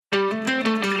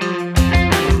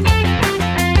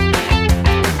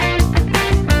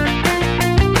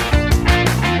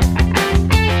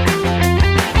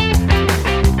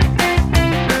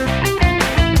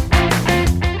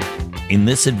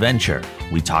this adventure,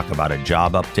 we talk about a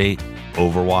job update,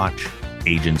 Overwatch,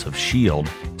 Agents of S.H.I.E.L.D.,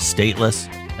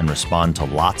 Stateless, and respond to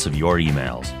lots of your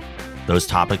emails. Those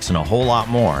topics and a whole lot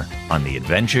more on the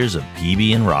Adventures of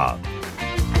PB and Rob.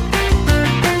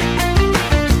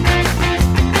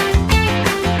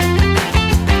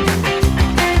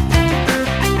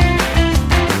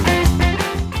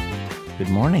 Good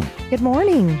morning. Good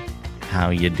morning. How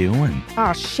you doing?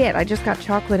 Oh, shit. I just got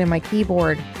chocolate in my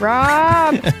keyboard.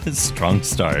 Rob! Strong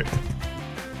start.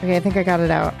 Okay, I think I got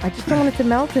it out. I just don't want it to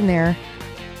melt in there.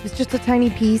 It's just a tiny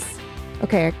piece.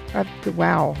 Okay.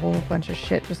 Wow. A whole bunch of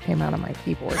shit just came out of my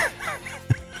keyboard.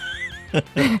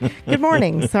 Good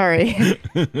morning. Sorry.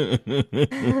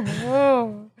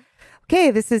 Oh.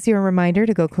 Okay, this is your reminder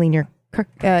to go clean your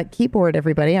keyboard,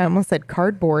 everybody. I almost said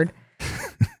cardboard.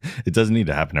 It does need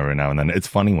to happen every now and then. It's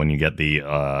funny when you get the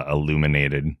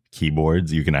illuminated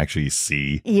keyboards, you can actually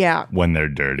see when they're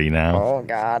dirty now. Oh,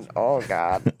 God. Oh,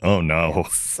 God. Oh, no.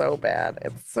 It's so bad.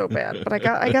 It's so bad. But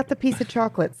I got the piece of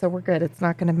chocolate, so we're good. It's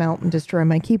not going to melt and destroy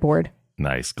my keyboard.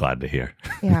 Nice. Glad to hear.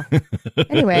 Yeah.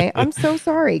 Anyway, I'm so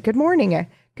sorry. Good morning.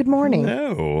 Good morning.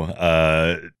 No.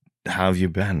 How have you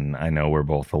been? I know we're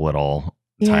both a little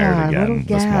tired again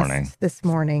this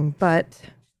morning, but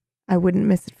I wouldn't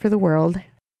miss it for the world.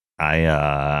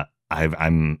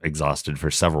 I'm exhausted for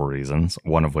several reasons.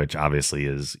 One of which obviously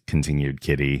is continued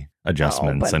kitty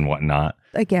adjustments and whatnot.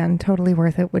 Again, totally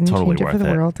worth it. Wouldn't change it for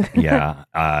the world.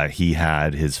 Yeah. He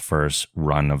had his first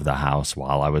run of the house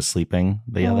while I was sleeping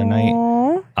the other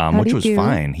night, which was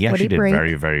fine. He actually did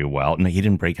very, very well. No, he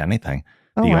didn't break anything.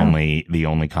 The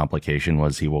only complication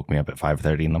was he woke me up at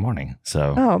 5:30 in the morning.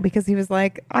 So because he was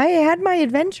like, I had my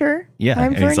adventure. Yeah,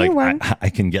 time and for he's a new like, one. I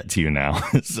can get to you now.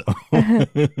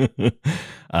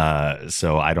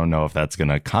 So I don't know if that's going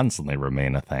to constantly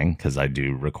remain a thing because I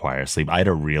do require sleep. I had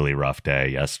a really rough day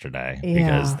yesterday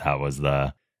because that was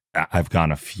I've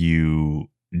gone a few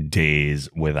days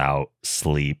without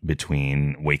sleep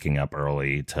between waking up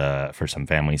early for some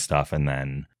family stuff and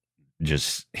then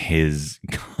just his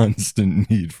constant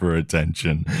need for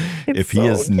attention. If he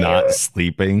is not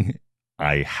sleeping,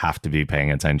 I have to be paying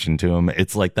attention to him.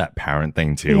 It's like that parent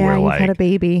thing too, where you've had a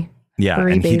baby. Yeah,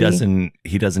 and he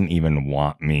doesn't even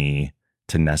want me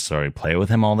to necessarily play with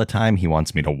him all the time. He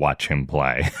wants me to watch him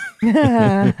play.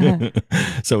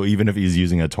 So even if he's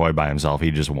using a toy by himself, he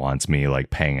just wants me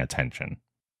like paying attention.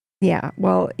 Yeah,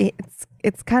 well,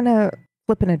 it's kind of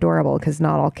flippin' adorable because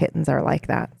not all kittens are like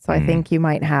that. So I think you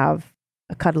might have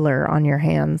a cuddler on your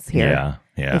hands here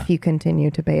if you continue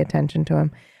to pay attention to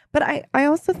him. But I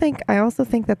also think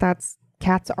that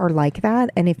cats are like that.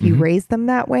 And if you raise them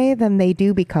that way, then they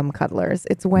do become cuddlers.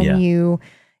 It's when you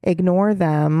ignore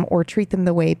them or treat them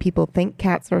the way people think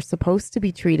cats are supposed to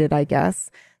be treated, I guess,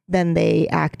 then they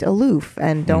act aloof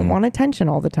and don't want attention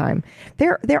all the time.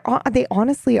 They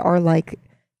honestly are like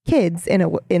kids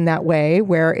in that way,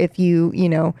 where if you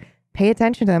pay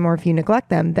attention to them or if you neglect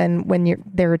them, then when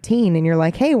they're a teen and you're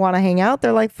like, hey, want to hang out?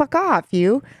 They're like, fuck off,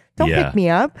 you. Don't pick me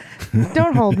up.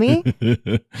 Don't hold me.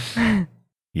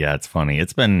 Yeah, it's funny.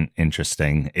 It's been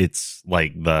interesting. It's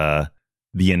like the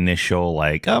initial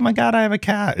like, oh my God, I have a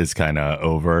cat is kind of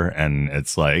over. And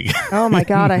it's like, oh my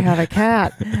God, I have a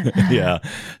cat. Yeah.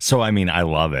 So, I mean, I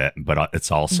love it, but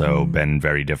it's also been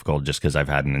very difficult just because I've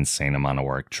had an insane amount of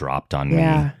work dropped on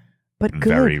me. But good,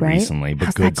 very right? recently, but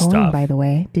how's good that going, stuff. By the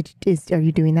way, are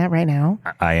you doing that right now?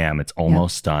 I am. It's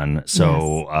almost done.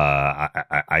 So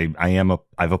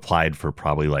I've applied for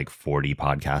probably like 40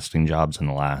 podcasting jobs in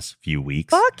the last few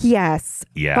weeks. Fuck yes.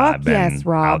 Yeah, Fuck I've been yes,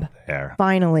 Rob. out there.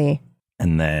 Finally.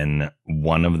 And then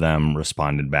one of them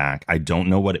responded back. I don't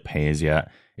know what it pays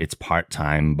yet. It's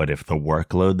part-time, but if the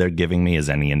workload they're giving me is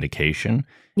any indication,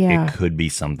 it could be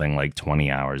something like 20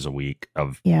 hours a week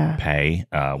of pay,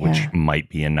 which might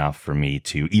be enough for me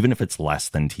to, even if it's less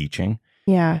than teaching,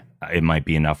 it might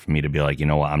be enough for me to be like, you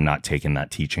know what, I'm not taking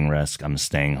that teaching risk. I'm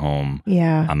staying home.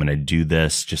 Yeah. I'm going to do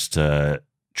this just to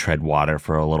tread water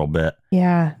for a little bit.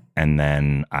 Yeah. And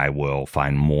then I will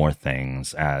find more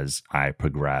things as I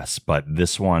progress. But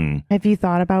this one... Have you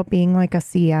thought about being like a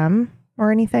CM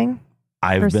or anything?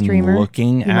 I've been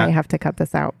looking at... You might have to cut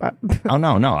this out, but... Oh,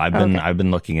 no. I've been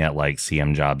looking at like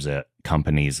CM jobs at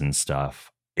companies and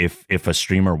stuff. If a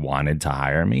streamer wanted to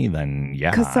hire me, then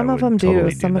because some of them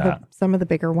do. Some of the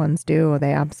bigger ones do.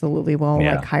 They absolutely will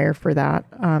like hire for that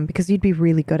because you'd be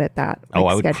really good at that. Like,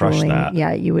 I would crush that.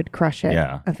 Yeah, you would crush it.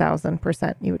 Yeah,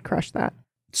 1,000%. You would crush that.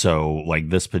 So like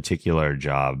this particular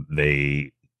job,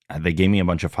 they gave me a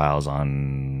bunch of files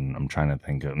on, I'm trying to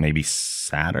think of maybe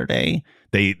Saturday.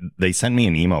 They sent me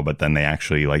an email, but then they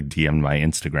actually like DM'd my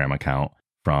Instagram account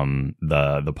from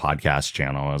the podcast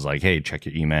channel. I was like, hey, check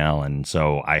your email. And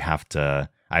so I had to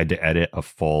edit a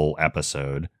full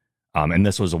episode. And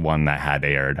this was one that had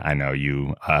aired. I know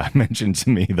you mentioned to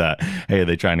me that, hey, are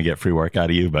they trying to get free work out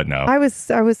of you? But no. I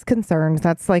was concerned.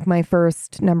 That's like my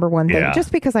first number one thing. Yeah.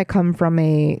 Just because I come from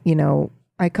a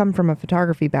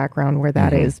photography background where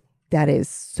that is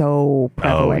so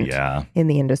prevalent in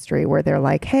the industry, where they're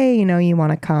like, hey, you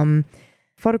want to come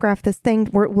photograph this thing?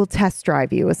 We'll test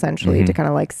drive you essentially to kind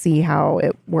of like see how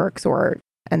it works.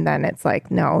 And then it's like,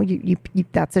 no, you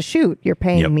that's a shoot. You're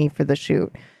paying me for the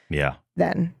shoot. Yeah.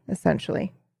 Then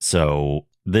essentially. So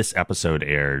this episode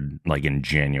aired like in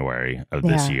January of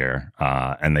this year.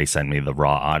 And they sent me the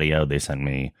raw audio. They sent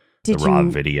me the raw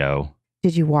video.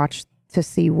 Did you watch to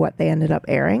see what they ended up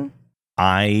airing?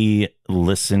 I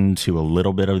listened to a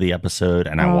little bit of the episode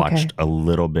and I watched a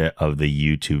little bit of the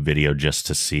YouTube video just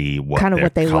to see what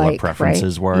their color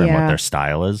preferences were and what their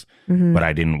style is. But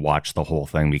I didn't watch the whole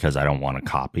thing because I don't want to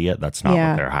copy it. That's not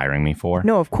what they're hiring me for.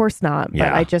 No, of course not.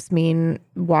 But I just mean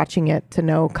watching it to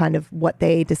know kind of what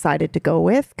they decided to go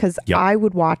with. Because I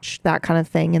would watch that kind of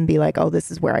thing and be like, oh, this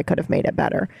is where I could have made it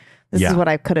better. This is what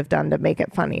I could have done to make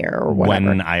it funnier or whatever.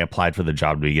 When I applied for the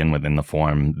job to begin with in the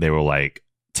form, they were like,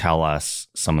 tell us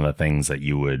some of the things that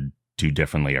you would do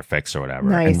differently or fix or whatever.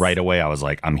 Nice. And right away I was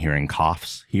like, I'm hearing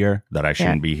coughs here that I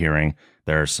shouldn't be hearing.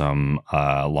 There are some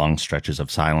long stretches of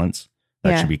silence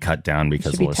that should be cut down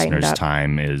because the listener's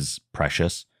time is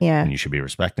precious. Yeah. And you should be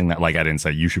respecting that. Like I didn't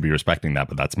say you should be respecting that,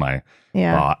 but that's my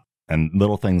thought. And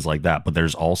little things like that. But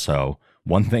there's also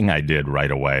one thing I did right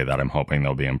away that I'm hoping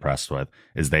they'll be impressed with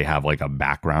is they have like a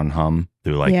background hum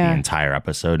through like the entire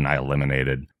episode. And I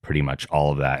eliminated pretty much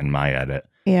all of that in my edit.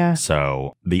 Yeah.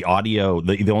 So the audio,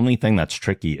 the only thing that's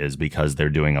tricky is because they're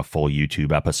doing a full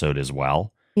YouTube episode as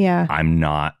well. Yeah. I'm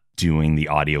not doing the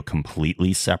audio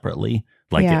completely separately.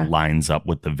 Like it lines up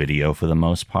with the video for the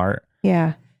most part.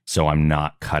 Yeah. So I'm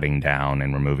not cutting down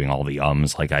and removing all the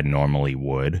ums like I normally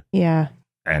would. Yeah.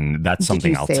 And that's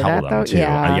something I'll tell them too.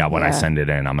 When I send it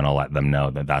in, I'm going to let them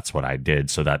know that that's what I did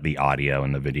so that the audio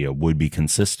and the video would be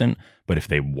consistent. But if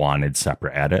they wanted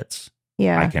separate edits,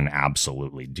 I can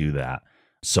absolutely do that.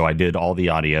 So I did all the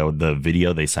audio. The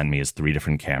video they sent me is 3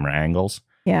 different camera angles.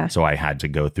 Yeah. So I had to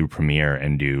go through Premiere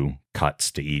and do cuts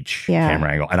to each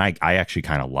camera angle. And I actually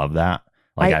kind of love that.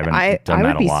 Like I haven't done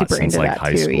that a lot since like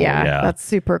high school. Yeah, that's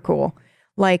super cool.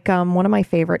 Like one of my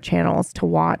favorite channels to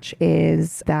watch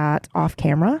is that Off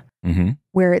Camera,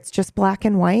 where it's just black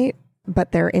and white, but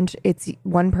it's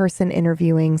one person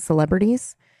interviewing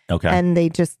celebrities. Okay. And they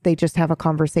just have a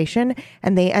conversation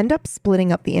and they end up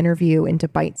splitting up the interview into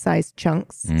bite-sized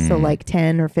chunks. So like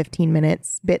 10 or 15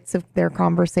 minutes bits of their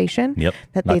conversation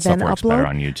that they then upload better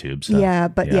on YouTube. So.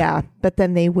 But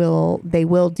then they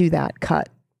will do that cut,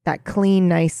 that clean,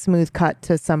 nice, smooth cut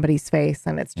to somebody's face.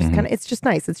 And it's just it's just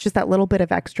nice. It's just that little bit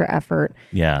of extra effort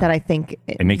that I think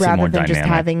it makes rather it more than dynamic. Just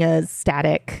having a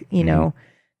static,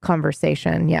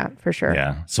 conversation. Yeah, for sure.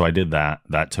 Yeah. So I did that.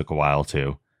 That took a while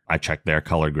too. I checked their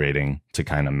color grading to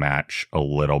kind of match a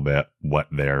little bit what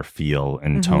their feel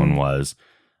and tone was.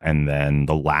 And then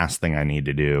the last thing I need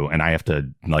to do, and I have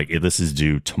to, this is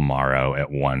due tomorrow at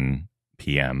 1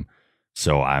 p.m.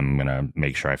 So I'm going to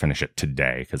make sure I finish it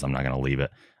today because I'm not going to leave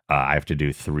it. I have to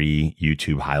do 3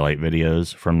 YouTube highlight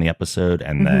videos from the episode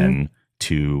and then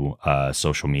 2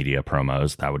 social media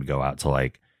promos that would go out to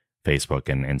like Facebook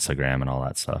and Instagram and all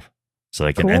that stuff. So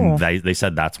they can, and they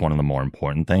said that's one of the more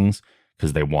important things.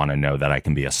 Because they want to know that I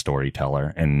can be a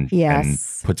storyteller and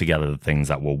put together the things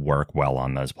that will work well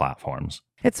on those platforms.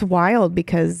 It's wild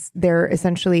because they're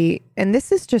essentially, and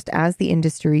this is just as the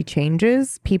industry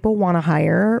changes, people want to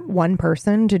hire one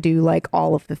person to do like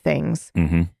all of the things.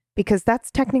 Because that's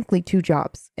technically 2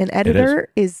 jobs. An editor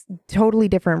is totally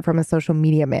different from a social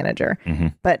media manager.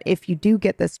 But if you do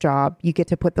get this job, you get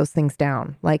to put those things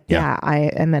down. Like,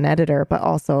 I am an editor, but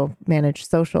also manage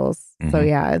socials. So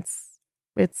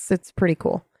it's pretty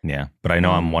cool. Yeah. But I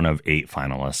know I'm one of 8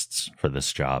 finalists for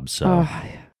this job. So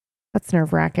that's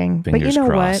nerve wracking. But you know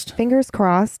crossed. what? Fingers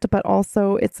crossed. But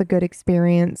also it's a good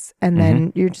experience. And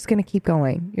then you're just going to keep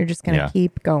going. You're just going to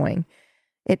keep going.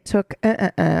 It took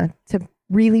to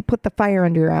really put the fire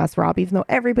under your ass, Rob, even though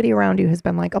everybody around you has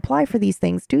been like, apply for these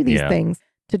things, do these things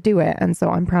to do it. And so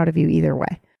I'm proud of you either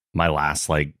way. My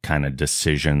last kind of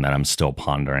decision that I'm still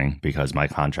pondering because my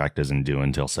contract isn't due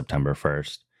until September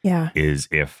 1st. Is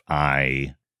if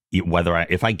I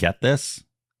get this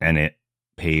and it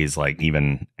pays like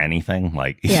even anything,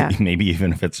 maybe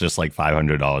even if it's just like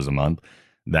 $500 a month,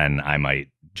 then I might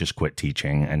just quit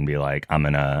teaching and be like, I'm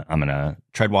gonna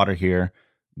tread water here,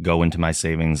 go into my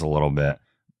savings a little bit,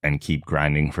 and keep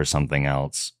grinding for something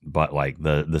else. But like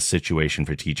the situation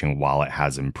for teaching, while it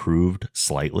has improved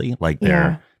slightly, like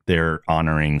they're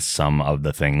honoring some of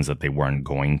the things that they weren't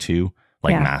going to,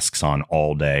 like masks on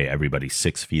all day, everybody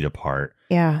 6 feet apart.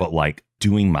 Yeah. But like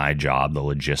doing my job, the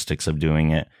logistics of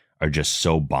doing it are just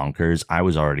so bonkers. I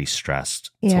was already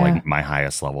stressed to like my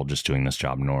highest level just doing this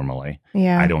job normally.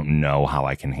 Yeah. I don't know how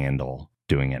I can handle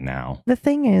doing it now. The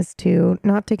thing is, too,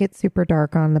 not to get super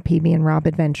dark on the PB and Rob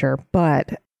adventure,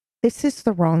 but this is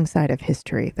the wrong side of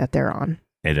history that they're on.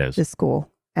 It is. The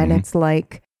school. And it's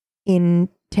like in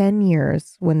 10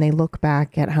 years, when they look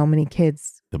back at how many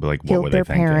kids they'll be like, killed their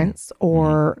parents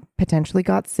or potentially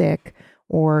got sick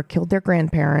or killed their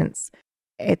grandparents,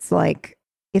 it's like,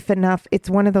 if enough, it's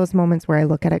one of those moments where I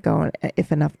look at it going,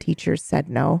 if enough teachers said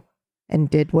no and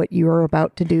did what you were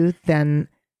about to do, then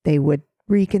they would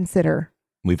reconsider.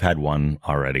 We've had one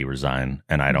already resign,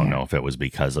 and I don't know if it was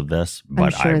because of this,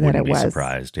 but I wouldn't be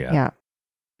surprised. Yeah.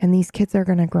 And these kids are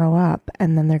going to grow up,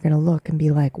 and then they're going to look and be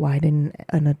like, why didn't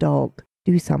an adult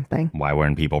do something? Why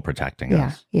weren't people protecting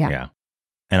us? Yeah.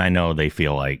 And I know they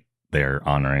feel like they're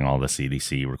honoring all the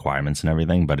CDC requirements and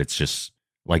everything, but it's just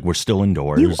like we're still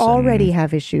indoors. You already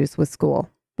have issues with school.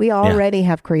 We already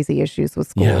have crazy issues with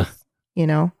schools, you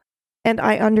know? And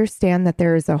I understand that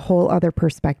there is a whole other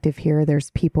perspective here. There's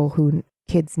people who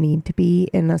kids need to be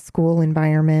in a school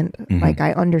environment. Like,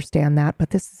 I understand that, but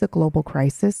this is a global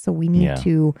crisis. So we need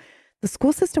to, the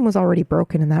school system was already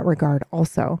broken in that regard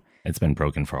also. It's been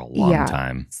broken for a long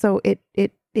time. So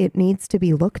it needs to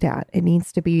be looked at. It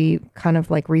needs to be kind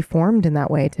of like reformed in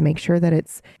that way to make sure that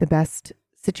it's the best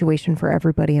situation for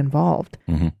everybody involved.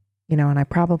 You know, and I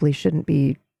probably shouldn't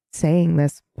be saying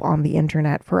this on the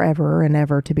internet forever and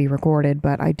ever to be recorded,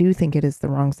 but I do think it is the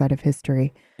wrong side of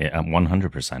history. Yeah,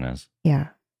 100% is. Yeah.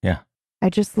 Yeah. I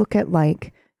just look at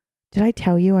like, did I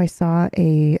tell you on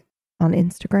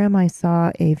Instagram, I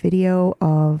saw a video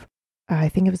of, I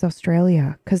think it was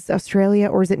Australia,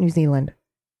 or is it New Zealand?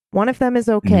 One of them is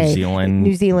okay.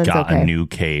 New Zealand's got okay. A new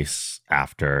case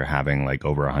after having like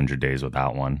over 100 days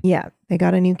without one. Yeah, they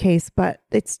got a new case, but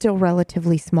it's still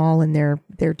relatively small, and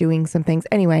they're doing some things.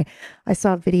 Anyway, I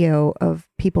saw a video of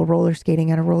people roller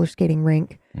skating at a roller skating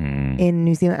rink in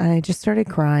New Zealand, and I just started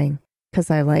crying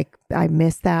because I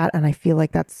miss that, and I feel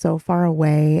like that's so far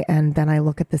away. And then I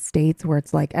look at the States where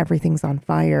it's like everything's on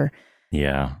fire.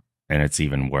 Yeah. And it's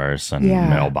even worse, and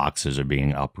mailboxes are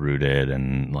being uprooted,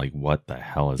 and like, what the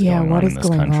hell is going on in this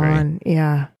country?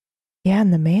 Yeah. Yeah,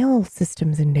 and the mail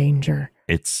system's in danger.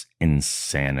 It's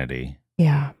insanity.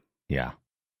 Yeah. Yeah.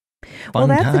 Well,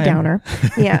 that's a downer.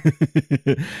 Yeah.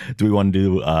 Do we want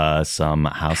to do some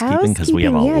housekeeping? Because we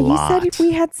have a lot. You said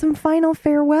we had some final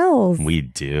farewells. We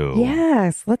do.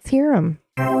 Yes, let's hear them.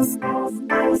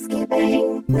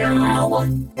 Housekeeping now.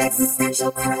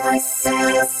 Existential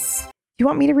crisis. You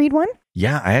want me to read one?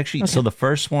 Yeah, I actually, so the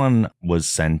first one was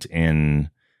sent in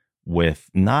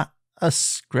with not a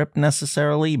script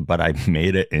necessarily, but I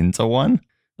made it into one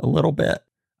a little bit.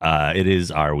 It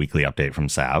is our weekly update from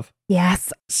Sav.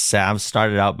 Yes. Sav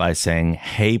started out by saying,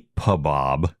 "Hey,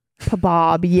 Pabob."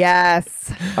 Pabob,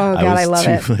 yes. Oh, God, I love it.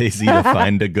 I was too lazy to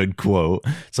find a good quote,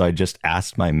 so I just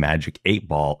asked my Magic 8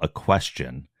 Ball a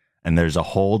question. And there's a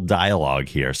whole dialogue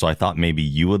here. So I thought maybe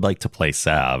you would like to play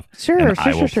Sav. Sure,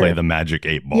 I will play the Magic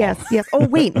 8 Ball. Yes. Oh,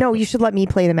 wait. No, you should let me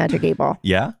play the Magic 8 Ball.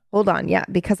 Yeah? Hold on. Yeah,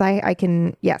 because I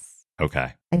can. Yes.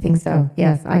 Okay. I think so.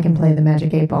 Yes, I can play the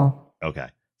Magic 8 Ball. Okay.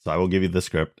 So I will give you the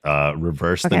script.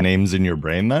 Reverse the names in your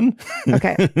brain then.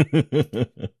 Okay.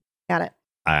 Got it.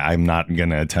 I'm not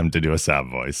going to attempt to do a Sav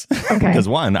voice. Okay. Because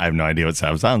one, I have no idea what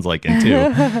Sav sounds like. And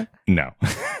two, no.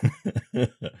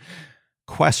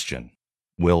 Question.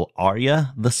 Will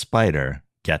Arya the spider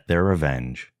get their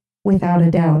revenge? Without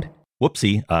a doubt.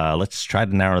 Whoopsie. Let's try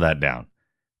to narrow that down.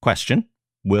 Question.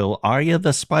 Will Arya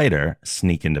the spider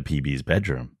sneak into PB's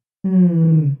bedroom?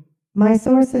 My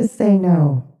sources say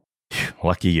no.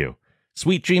 Lucky you.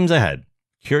 Sweet dreams ahead.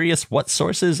 Curious what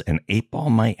sources an 8 Ball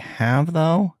might have,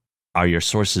 though? Are your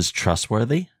sources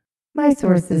trustworthy? My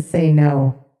sources say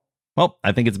no. Well,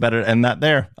 I think it's better to end that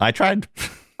there. I tried.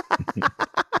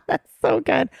 That's so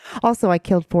good. Also, I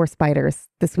killed 4 spiders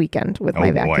this weekend with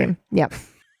my vacuum. Yep.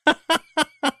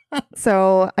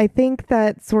 So I think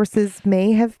that sources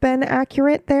may have been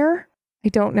accurate there. I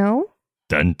don't know.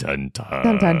 Dun, dun, dun.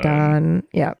 Dun, dun, dun.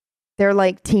 Yep. They're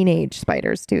like teenage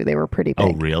spiders too. They were pretty big.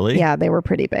 Oh, really? Yeah, they were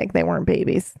pretty big. They weren't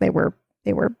babies. They were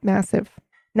massive.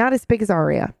 Not as big as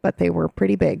Arya, but they were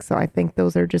pretty big. So I think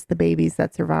those are just the babies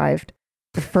that survived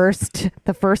the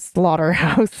first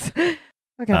slaughterhouse.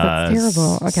 Okay, that's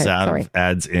terrible. Okay, Sav sorry.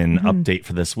 adds in update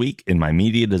for this week. In my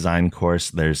media design course,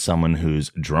 there's someone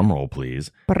who's, drumroll please,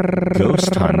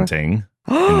 ghost hunting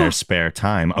in their spare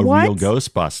time. A real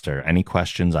Ghostbuster. Any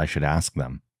questions I should ask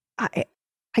them? I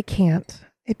can't.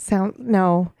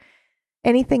 No.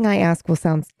 Anything I ask will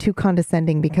sound too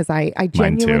condescending because I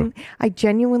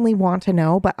genuinely want to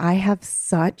know, but I have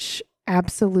such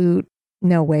absolute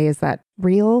no way. Is that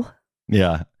real?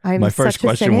 Yeah. My first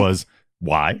question was,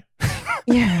 why?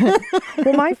 Yeah.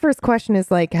 Well, my first question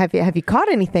is like, have you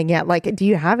caught anything yet? Like, do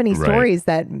you have any stories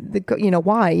that,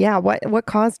 why? Yeah. What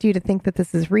caused you to think that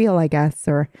this is real, I guess?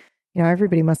 Or,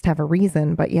 everybody must have a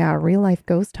reason, but yeah, real life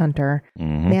ghost hunter,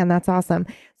 man, that's awesome.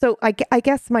 So I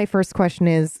guess my first question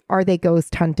is, are they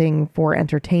ghost hunting for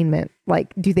entertainment?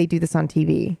 Like, do they do this on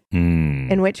TV?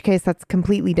 In which case that's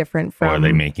completely different from. Or are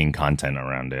they making content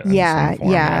around it?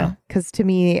 Yeah. Because to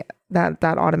me, that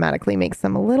automatically makes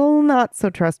them a little not so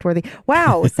trustworthy.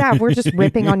 Wow, Sav, we're just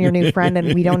ripping on your new friend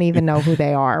and we don't even know who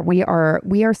they are. We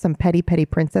are some petty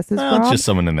princesses. Well, it's just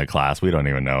someone in the class. We don't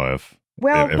even know if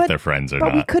they're friends or not.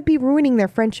 But we could be ruining their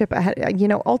friendship.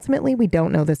 Ultimately, we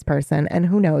don't know this person, and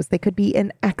who knows? They could be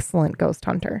an excellent ghost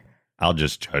hunter. I'll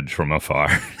just judge from afar.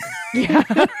 Yeah,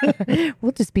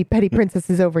 we'll just be petty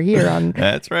princesses over here on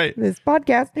that's right. This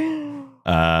podcast.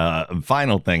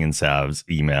 Final thing in Sav's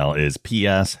email is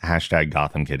PS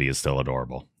 #Gotham Kitty is still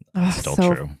adorable. Still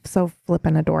true. So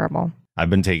flippin' adorable. I've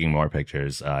been taking more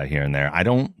pictures here and there. I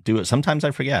don't do it. Sometimes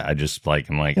I forget. I just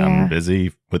I'm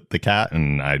busy with the cat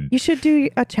and You should do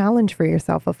a challenge for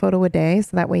yourself, a photo a day.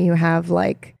 So that way you have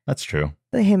That's true.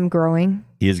 Him growing.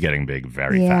 He is getting big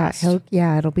very fast.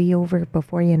 It'll be over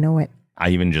before you know it.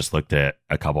 I even just looked at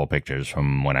a couple of pictures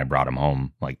from when I brought him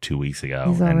home 2 weeks ago.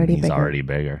 He's already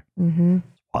bigger. Mm-hmm.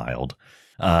 Wild.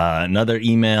 Another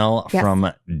email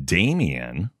from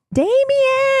Damien.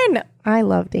 Damien! I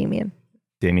love Damien.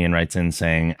 Damien writes in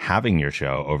saying, having your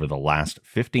show over the last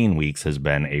 15 weeks has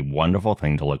been a wonderful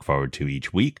thing to look forward to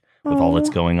each week. With all that's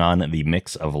going on, the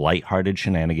mix of lighthearted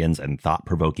shenanigans and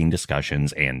thought-provoking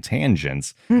discussions and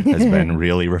tangents has been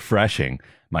really refreshing.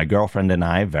 My girlfriend and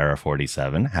I,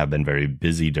 Vera47, have been very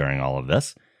busy during all of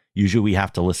this. Usually we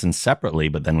have to listen separately,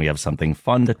 but then we have something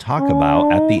fun to talk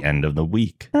about at the end of the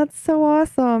week. That's so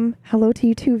awesome. Hello to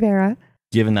you too, Vera.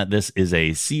 Given that this is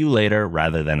a see you later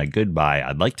rather than a goodbye,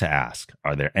 I'd like to ask,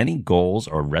 are there any goals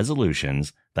or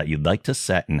resolutions that you'd like to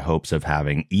set in hopes of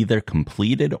having either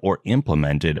completed or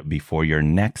implemented before your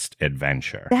next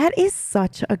adventure? That is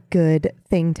such a good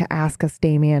thing to ask us,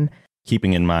 Damien.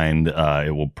 Keeping in mind,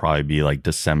 it will probably be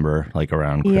December,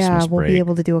 around Christmas break. Yeah, we'll be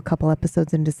able to do a couple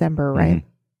episodes in December, right?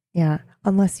 Mm-hmm. Yeah,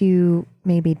 unless you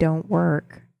maybe don't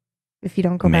work. If you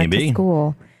don't go back to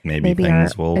school. Maybe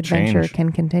things will adventure change.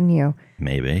 Can continue.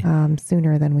 Maybe.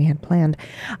 Sooner than we had planned.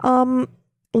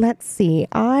 Let's see.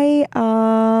 Why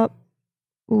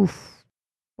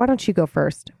don't you go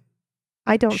first?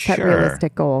 I don't set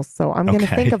realistic goals, so I'm going to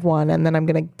think of one and then I'm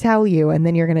going to tell you and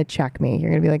then you're going to check me.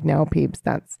 You're going to be like, no, peeps,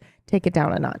 take it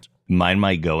down a notch. Mine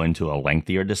might go into a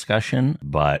lengthier discussion,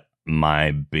 but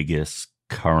my biggest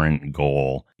current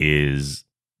goal is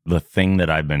the thing that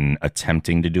I've been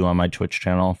attempting to do on my Twitch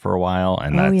channel for a while,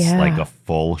 and that's a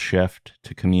full shift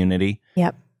to community.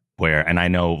 Yep. And I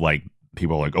know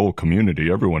people are like, oh, community,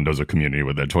 everyone does a community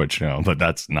with their Twitch channel, but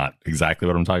that's not exactly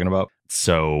what I'm talking about.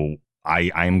 So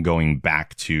I'm going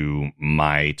back to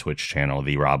my Twitch channel,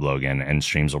 the Rob Logan, and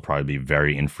streams will probably be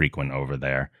very infrequent over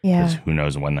there. Yeah. Because who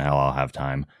knows when the hell I'll have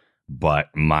time. But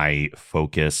my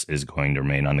focus is going to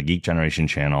remain on the Geek Generation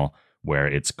channel, where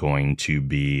it's going to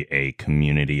be a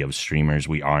community of streamers.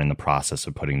 We are in the process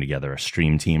of putting together a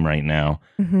stream team right now.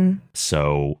 Mm-hmm.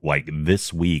 So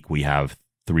this week we have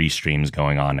 3 streams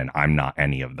going on and I'm not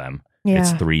any of them. Yeah.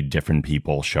 It's 3 different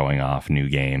people showing off new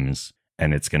games,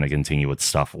 and it's going to continue with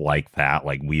stuff like that.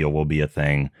 Wheel will be a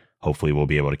thing. Hopefully we'll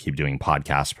be able to keep doing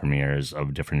podcast premieres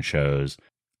of different shows.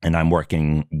 And I'm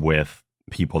working with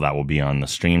people that will be on the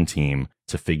stream team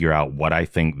to figure out what I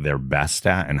think they're best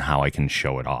at and how I can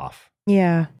show it off.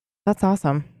 Yeah, that's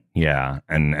awesome. Yeah,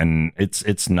 and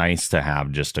it's nice to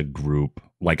have just a group.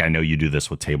 I know you do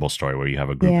this with Table Story, where you have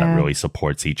a group that really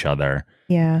supports each other.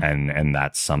 Yeah. And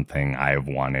that's something I've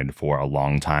wanted for a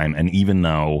long time. And even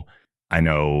though I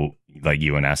know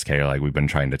you and SK are we've been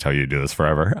trying to tell you to do this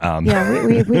forever.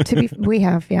 We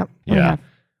have. Yeah. Yeah.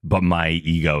 But my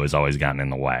ego has always gotten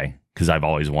in the way because I've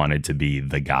always wanted to be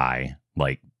the guy,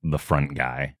 the front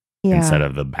guy instead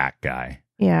of the back guy.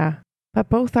 Yeah. But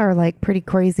both are pretty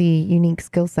crazy, unique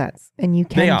skill sets, and you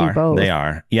can do both. They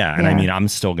are. Yeah. And I mean, I'm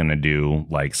still going to do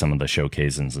some of the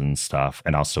showcases and stuff,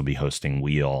 and I'll still be hosting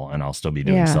Wheel, and I'll still be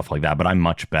doing stuff like that. But I'm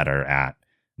much better at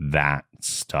that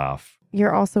stuff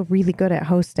you're also really good at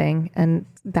hosting, and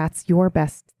that's your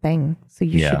best thing. So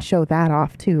you should show that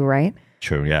off too, right?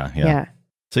 True. Yeah.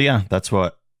 So yeah, that's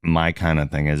what my kind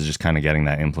of thing is, just kind of getting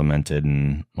that implemented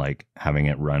and like having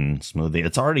it run smoothly.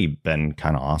 It's already been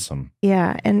kind of awesome.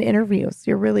 Yeah. And interviews.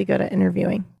 You're really good at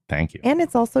interviewing. Thank you. And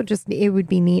it's also just, it would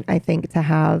be neat, I think, to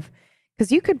have,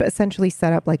 because you could essentially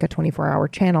set up like a 24-hour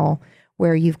channel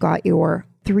where you've got your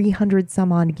 300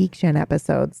 some odd Geek Gen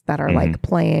episodes that are like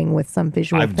playing with some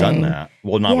visual I've done that.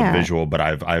 Well, not with visual, but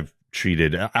I've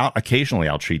treated, occasionally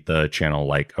I'll treat the channel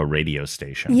like a radio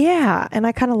station. Yeah. And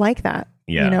I kind of like that.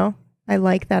 Yeah. You know, I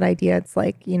like that idea. It's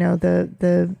like, you know,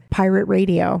 the pirate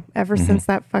radio ever since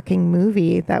that fucking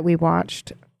movie that we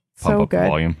watched. Pump up good. The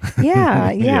volume.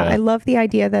 Yeah. I love the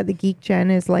idea that the Geek Gen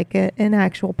is like an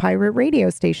actual pirate radio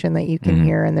station that you can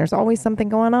hear, and there's always something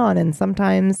going on. And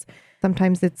sometimes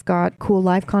it's got cool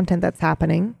live content that's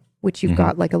happening, which you've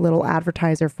got like a little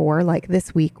advertiser for. Like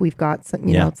this week, we've got some,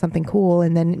 you know, something cool.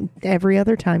 And then every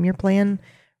other time you're playing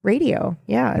radio.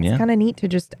 Yeah. It's kind of neat to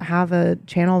just have a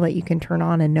channel that you can turn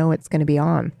on and know it's going to be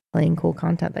on, playing cool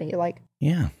content that you like.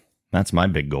 Yeah. That's my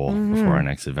big goal before our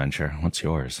next adventure. What's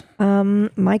yours?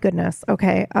 My goodness.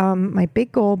 Okay. My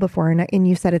big goal before and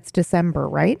you said it's December,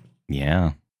 right?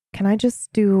 Yeah. Can I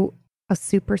just do a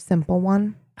super simple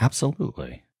one?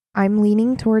 Absolutely. I'm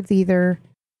leaning towards either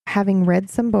having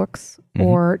read some books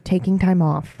or taking time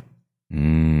off.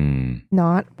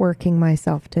 Not working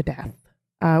myself to death,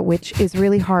 which is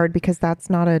really hard because that's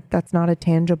not a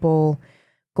tangible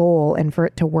goal. And for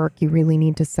it to work, you really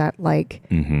need to set like,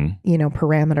 you know,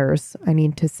 parameters. I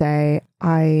need to say,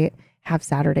 I have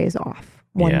Saturdays off,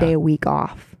 one day a week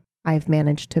off. I've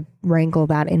managed to wrangle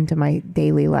that into my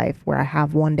daily life where I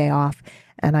have one day off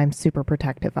and I'm super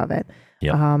protective of it.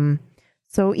 Yep.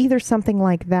 So either something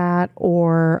like that,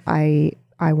 or I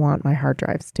want my hard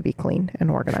drives to be clean and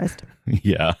organized.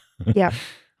 Yeah. Yeah.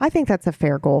 I think that's a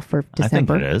fair goal for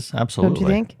December. I think it is. Absolutely. Don't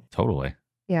you think? Totally.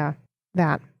 Yeah.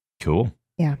 That. Cool.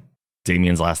 Yeah.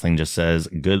 Damien's last thing just says,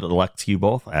 good luck to you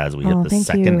both as we hit the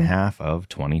second half of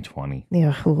 2020.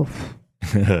 Yeah. Oof.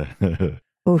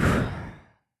 Oof.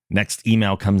 Next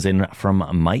email comes in from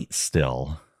Might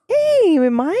still. Hey,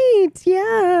 Might.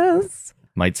 Yes.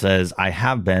 Might says, I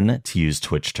have been, to use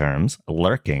Twitch terms,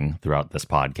 lurking throughout this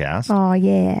podcast. Oh,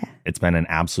 yeah. It's been an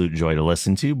absolute joy to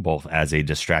listen to, both as a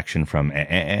distraction from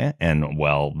and,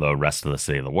 well, the rest of the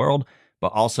state of the world,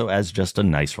 but also as just a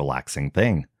nice, relaxing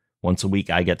thing. Once a week,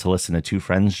 I get to listen to two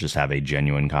friends just have a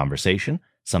genuine conversation,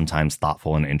 sometimes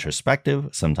thoughtful and introspective,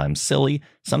 sometimes silly,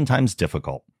 sometimes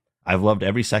difficult. I've loved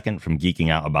every second, from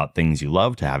geeking out about things you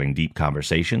love to having deep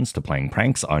conversations to playing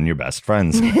pranks on your best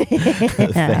friends.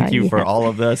 Thank you for all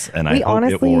of this, and I hope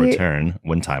it will return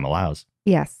when time allows.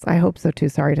 Yes, I hope so too.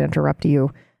 Sorry to interrupt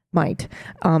you, Might,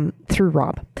 through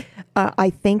Rob.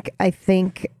 I think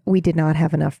we did not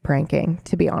have enough pranking,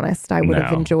 to be honest. I would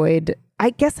have enjoyed... I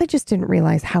guess I just didn't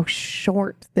realize how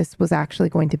short this was actually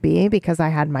going to be, because I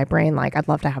had in my brain, like, I'd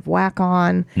love to have Whack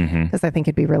on because I think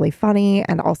it'd be really funny.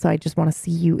 And also I just want to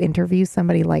see you interview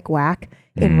somebody like Whack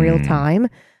in real time,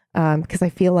 because I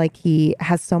feel like he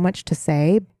has so much to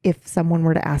say if someone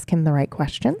were to ask him the right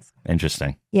questions.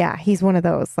 Interesting. Yeah, he's one of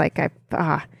those, like,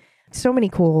 so many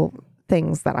cool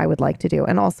things that I would like to do.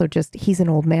 And also just, he's an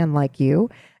old man like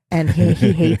you. And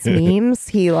he hates memes.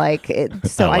 He like it.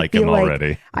 So I feel him like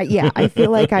already. I feel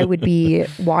like I would be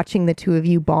watching the two of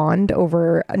you bond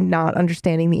over not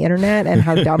understanding the internet and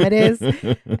how dumb it is.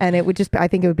 And it would just, I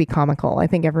think it would be comical. I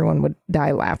think everyone would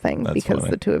die laughing because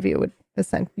the two of you would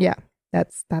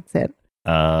that's it.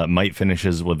 Might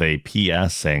finishes with a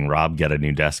PS saying, Rob, get a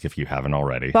new desk if you haven't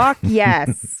already. Fuck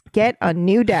yes. Get a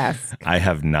new desk. I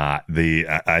have not.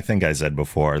 I think I said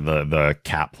before, the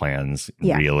cap plans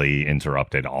really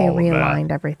interrupted all of that. They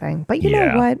realigned everything. But you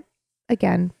know what?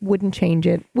 Again, wouldn't change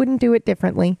it. Wouldn't do it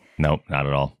differently. Nope, not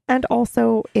at all. And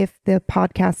also, if the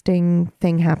podcasting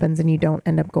thing happens and you don't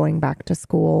end up going back to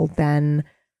school, then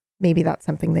maybe that's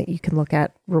something that you can look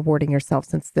at rewarding yourself,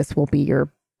 since this will be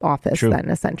your office then,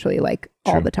 essentially, like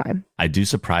all the time. I do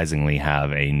surprisingly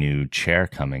have a new chair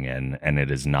coming in, and it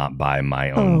is not by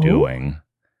my own doing.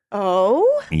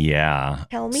 Oh? Yeah.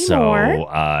 Tell me more.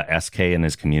 So SK and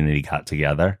his community got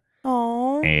together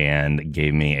and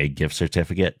gave me a gift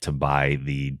certificate to buy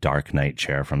the Dark Knight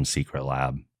chair from Secret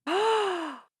Lab.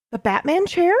 The Batman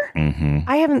chair? Mm-hmm.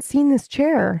 I haven't seen this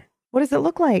chair. What does it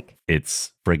look like?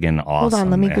 It's friggin' awesome. Hold on,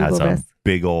 let me Google this. It has a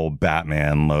big old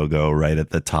Batman logo right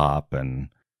at the top, and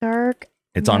Dark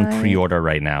it's on pre-order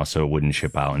right now, so it wouldn't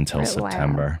ship out until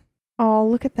September. Oh,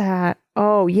 look at that.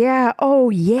 Oh, yeah.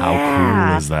 Oh, yeah. How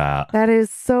cool is that? That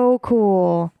is so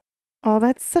cool. Oh,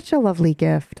 that's such a lovely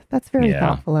gift. That's very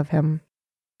thoughtful of him.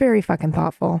 very fucking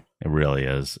thoughtful. It really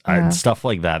is. Yeah. Stuff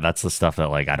like that. That's the stuff that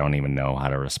like I don't even know how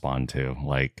to respond to.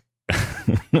 Like,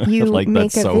 you like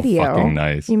make that's a so video. Fucking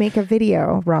nice. You make a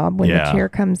video, Rob, when the chair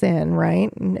comes in,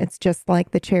 right? And it's just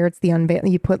like the chair. It's the unveil.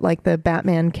 You put like the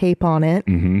Batman cape on it,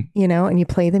 you know, and you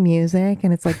play the music,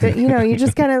 and it's like you know, you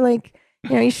just kind of like.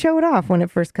 You know, you show it off when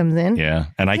it first comes in. Yeah.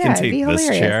 And I can take this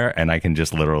chair and I can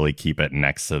just literally keep it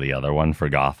next to the other one for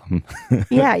Gotham.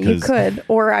 Yeah, you could.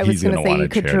 Or I was going to say you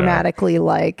could dramatically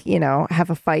like, you know,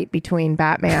 have a fight between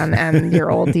Batman and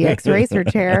your old DX Racer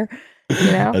chair.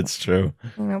 You know? That's true.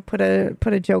 You know, put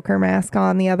a Joker mask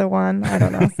on the other one. I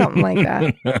don't know. Something like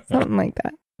that. Something like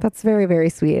that. That's very, very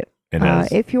sweet. It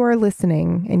is. If you are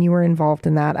listening and you were involved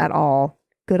in that at all,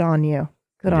 good on you.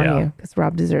 Good on you. Because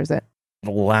Rob deserves it. The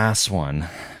last one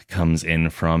comes in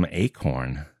from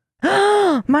Acorn.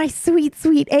 My sweet,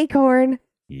 sweet Acorn.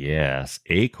 Yes,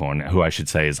 Acorn, who I should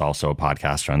say is also a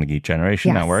podcaster on the Geek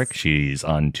Generation Network. She's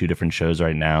on 2 different shows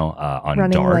right now. On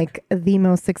running Dark, like the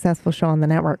most successful show on the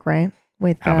network, right?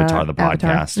 With Avatar the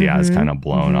podcast. Yeah, it's kind of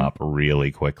blown up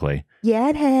really quickly. Yeah,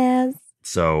 it has.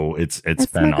 So it's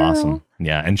been awesome.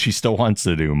 Yeah, and she still wants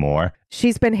to do more.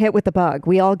 She's been hit with the bug.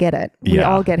 We all get it. We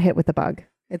all get hit with the bug.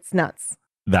 It's nuts.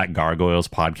 That Gargoyles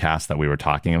podcast that we were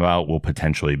talking about will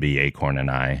potentially be Acorn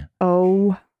and I.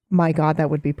 Oh my God,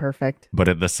 that would be perfect. But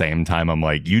at the same time, I'm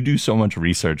like, you do so much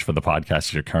research for the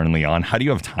podcast you're currently on. How do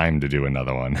you have time to do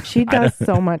another one? She does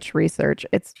so much research.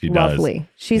 It's lovely.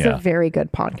 She's a very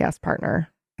good podcast partner.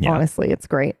 Yeah. Honestly, it's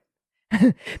great.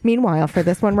 Meanwhile, for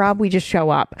this one, Rob, we just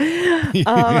show up. Hey,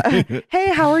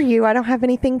 how are you? I don't have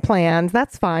anything planned.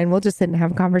 That's fine. We'll just sit and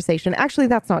have a conversation. Actually,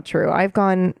 that's not true. I've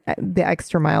gone the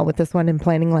extra mile with this one and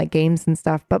planning like games and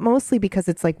stuff, but mostly because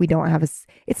it's like we don't have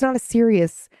it's not a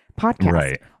serious podcast.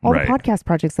 Right. All the podcast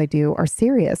projects I do are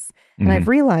serious. And I've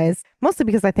realized, mostly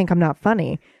because I think I'm not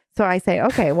funny. So I say,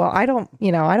 okay, well, I don't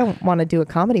want to do a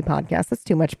comedy podcast. That's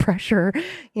too much pressure,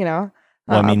 you know?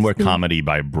 Well, I mean, we're comedy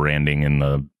by branding in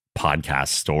the podcast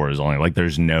stores only. Like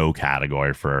there's no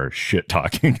category for shit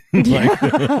talking. This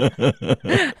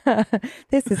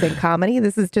isn't comedy.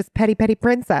 This is just petty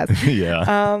princess.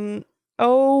 Yeah.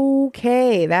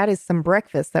 Okay, that is some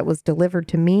breakfast that was delivered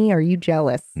to me. Are you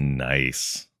jealous?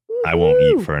 Nice. Woo-hoo. I won't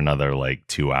eat for another like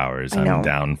 2 hours. I'm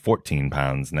down 14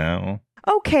 pounds now.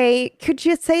 Okay, could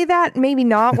you say that? Maybe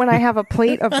not when I have a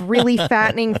plate of really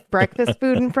fattening breakfast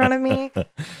food in front of me.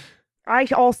 I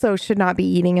also should not be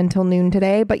eating until noon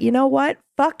today, but you know what?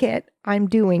 Fuck it. I'm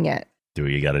doing it. Do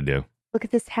what you got to do. Look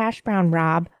at this hash brown,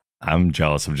 Rob. I'm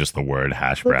jealous of just the word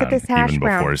hash brown. Look at this hash even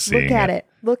brown. Before seeing Look at it.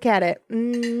 Look at it.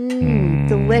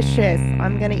 Delicious.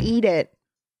 I'm going to eat it.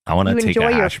 I want to take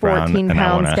a hash brown. Enjoy your 14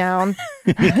 pounds down.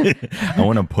 I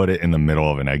want to put it in the middle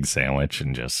of an egg sandwich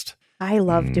and just... I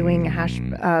love doing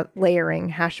layering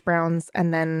hash browns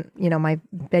and then, you know, my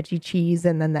veggie cheese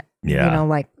and then you know,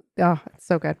 like, oh, it's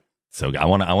so good. So I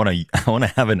want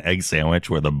to have an egg sandwich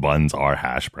where the buns are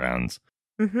hash browns.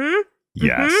 Mm-hmm.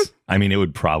 Yes. Mm-hmm. I mean, it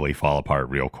would probably fall apart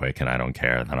real quick and I don't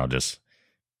care. Then I'll just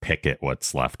pick at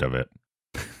what's left of it.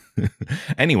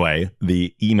 Anyway,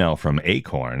 the email from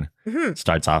Acorn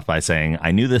starts off by saying,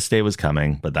 I knew this day was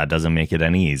coming, but that doesn't make it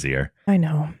any easier. I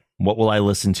know. What will I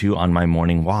listen to on my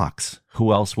morning walks?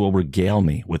 Who else will regale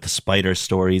me with spider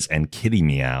stories and kitty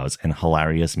meows and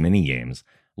hilarious mini games?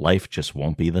 Life just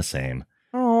won't be the same.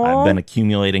 I've been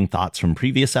accumulating thoughts from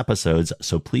previous episodes,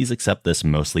 so please accept this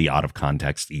mostly out of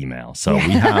context email. So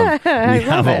we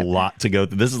have a lot to go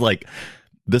through. This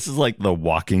is like the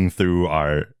walking through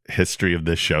our history of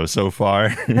this show so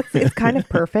far. It's kind of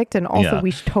perfect. And also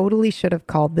we totally should have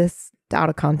called this out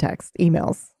of context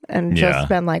emails and just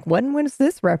been like, when was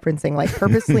this referencing? Like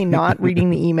purposely not reading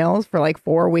the emails for like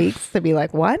 4 weeks to be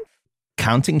like, what?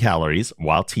 Counting calories,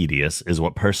 while tedious, is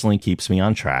what personally keeps me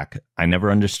on track. I never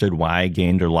understood why I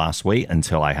gained or lost weight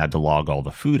until I had to log all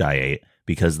the food I ate,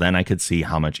 because then I could see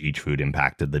how much each food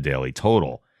impacted the daily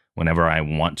total. Whenever I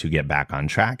want to get back on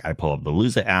track, I pull up the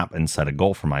Lose It app and set a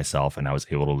goal for myself, and I was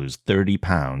able to lose 30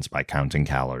 pounds by counting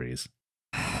calories.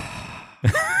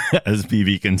 As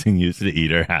BB continues to eat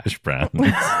her hash browns.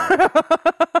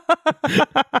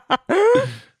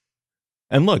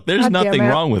 And look, there's nothing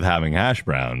wrong with having hash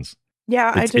browns.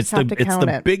 Yeah, I just have to count it.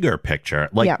 It's the bigger picture.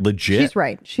 Like, legit. She's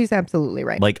right. She's absolutely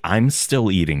right. Like, I'm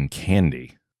still eating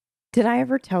candy. Did I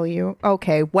ever tell you?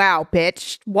 Okay, wow,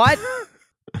 bitch. What?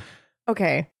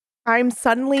 Okay. I'm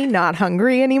suddenly not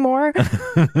hungry anymore.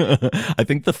 I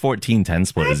think the 14-10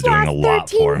 split is doing a lot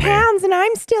for me. 13 pounds and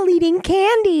I'm still eating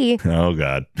candy. Oh,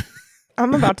 God.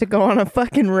 I'm about to go on a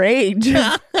fucking rage.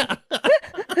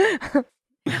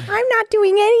 I'm not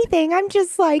doing anything. I'm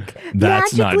just like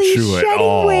That's not magically true at shedding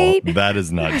all. weight. That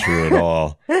is not true at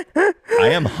all. I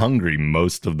am hungry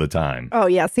most of the time. Oh,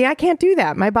 yeah. See, I can't do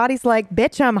that. My body's like,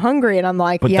 bitch, I'm hungry. And I'm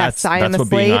like, But yes, I am that's a what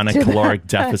being slave on a to caloric that.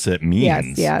 deficit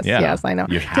means. Yes, I know.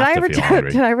 You have to feel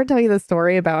hungry. Did I ever tell you the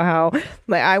story about how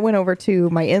like, I went over to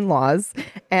my in-laws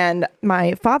and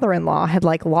my father-in-law had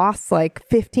like lost like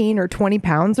 15 or 20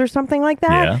 pounds or something like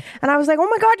that. Yeah. And I was like, oh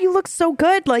my God, you look so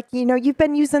good. Like, you know, you've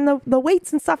been using the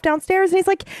weights and stuff downstairs. And he's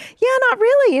like, yeah, not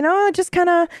really. You know, just kind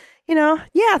of, you know,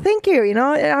 yeah, thank you. You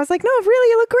know, and I was like, no, really,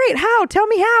 you look great. How? Tell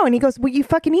me how. And he goes, well, you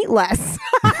fucking eat less.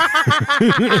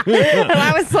 And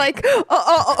I was like,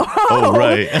 oh,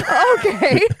 right.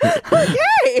 Okay.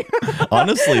 Okay.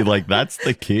 Honestly, like that's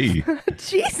the key.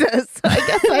 Jesus, I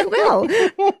guess I will.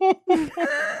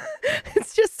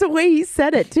 It's just the way he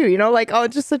said it too, you know, like, oh,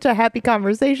 it's just such a happy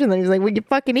conversation. Then he's like, well, you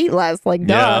fucking eat less. Like,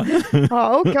 duh. Yeah.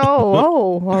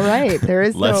 Oh, all right. There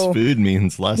is less no food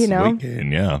means less you know, weight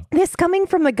gain. Yeah. This coming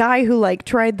from the guy who like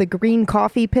tried the green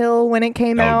coffee pill when it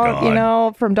came out, God. you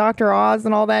know, from Dr. Oz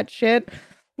and all that shit.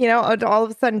 You know, all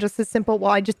of a sudden, just as simple.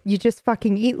 Well, you just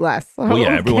fucking eat less. Well, yeah,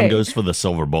 Okay. everyone goes for the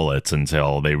silver bullets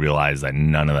until they realize that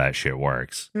none of that shit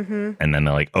works. Mm-hmm. And then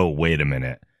they're like, oh, wait a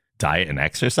minute. Diet and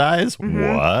exercise?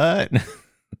 Mm-hmm. What?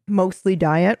 Mostly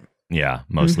diet. Yeah,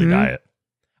 mostly Mhm. diet.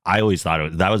 I always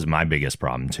thought that was my biggest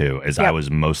problem too, is I Yep.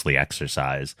 was mostly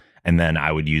exercise. And then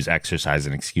I would use exercise as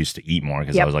an excuse to eat more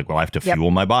because Yep. I was like, well, I have to Yep. fuel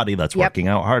my body. That's Yep. working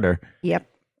out harder. Yep,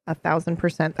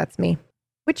 1,000%. That's me.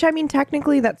 Which, I mean,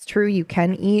 technically, that's true. You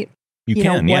can eat, You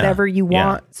know, can, yeah. whatever you Yeah.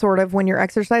 want, sort of, when you're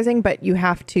exercising, but you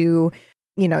have to,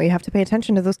 you know, you have to pay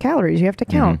attention to those calories. You have to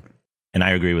count. And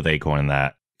I agree with Acorn in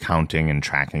that counting and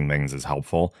tracking things is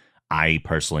helpful. I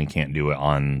personally can't do it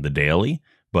on the daily,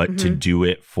 but to do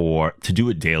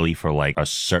it daily for like a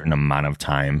certain amount of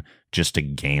time just to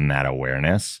gain that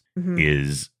awareness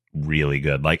is really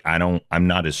good. Like I'm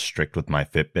not as strict with my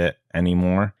Fitbit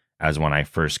anymore as when I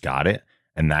first got it,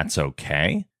 and that's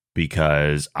okay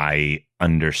because I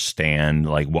understand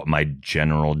like what my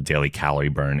general daily calorie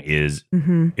burn is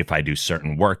if I do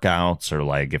certain workouts or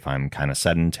like if I'm kind of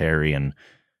sedentary, and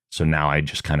so now I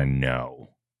just kind of know.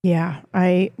 Yeah,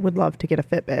 I would love to get a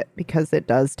Fitbit because it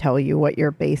does tell you what your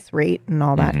base rate and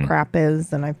all that crap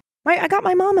is. And I got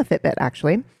my mom a Fitbit,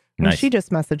 actually. And Nice. she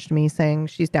just messaged me saying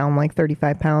she's down like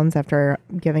 35 pounds after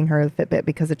giving her the Fitbit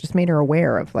because it just made her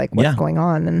aware of like what's going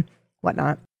on and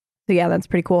whatnot. So yeah, that's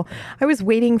pretty cool. I was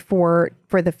waiting for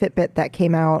the Fitbit that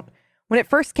came out. When it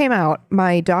first came out,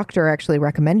 my doctor actually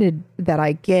recommended that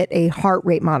I get a heart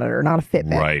rate monitor, not a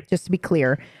Fitbit, Right. just to be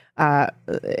clear.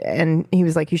 And he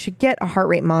was like, you should get a heart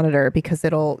rate monitor because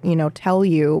it'll, you know, tell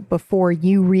you before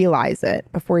you realize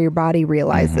it, before your body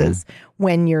realizes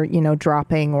when you're, you know,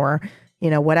 dropping or, you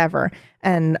know, whatever.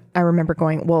 And I remember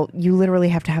going, well, you literally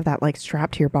have to have that like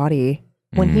strapped to your body.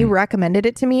 When he recommended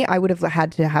it to me, I would have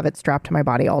had to have it strapped to my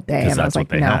body all day. Because And I that's was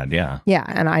like, what they no. had, yeah. Yeah,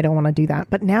 and I don't want to do that.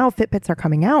 But now Fitbits are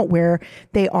coming out where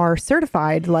they are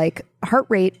certified like heart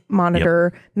rate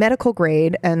monitor, medical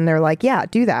grade, and they're like, yeah,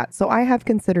 do that. So I have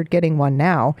considered getting one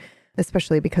now,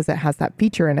 especially because it has that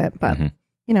feature in it. But,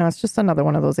 you know, it's just another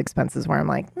one of those expenses where I'm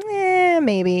like,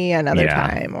 maybe another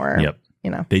time or, you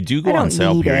know. They do go I on don't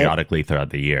sale need it. periodically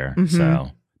throughout the year.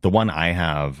 So the one I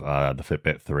have, the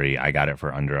Fitbit 3, I got it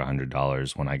for under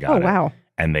 $100 when I got it. Oh, wow.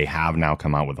 And they have now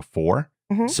come out with a 4.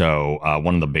 So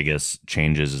one of the biggest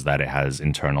changes is that it has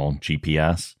internal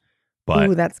GPS, but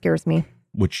Ooh, that scares me.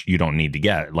 which you don't need to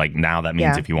get. Like now that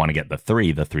means if you want to get the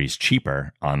 3's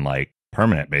cheaper on like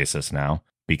permanent basis now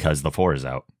because the 4 is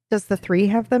out. Does the 3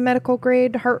 have the medical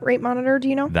grade heart rate monitor? Do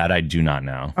you know? That I do not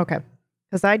know. Okay.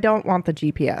 Because I don't want the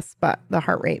GPS, but the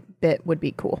heart rate bit would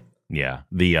be cool. Yeah.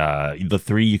 The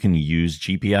 3 you can use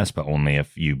GPS, but only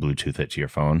if you Bluetooth it to your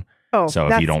phone. Oh, So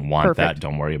if that's you don't want perfect. that,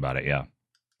 don't worry about it. Yeah.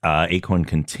 Acorn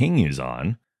continues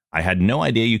on. I had no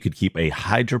idea you could keep a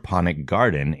hydroponic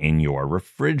garden in your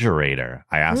refrigerator.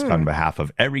 I ask on behalf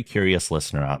of every curious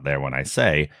listener out there when I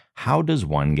say, how does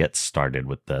one get started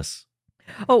with this?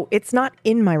 Oh, it's not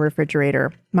in my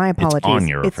refrigerator. My apologies. It's on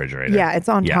your refrigerator. Yeah, it's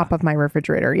on top of my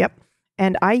refrigerator. Yep.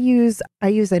 And I use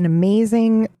an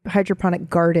amazing hydroponic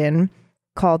garden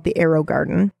called the Arrow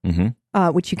Garden,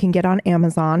 which you can get on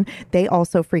Amazon. They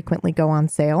also frequently go on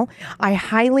sale. I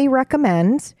highly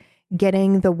recommend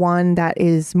getting the one that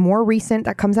is more recent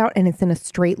that comes out and it's in a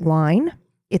straight line.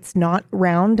 It's not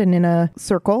round and in a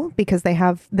circle because they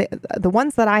have the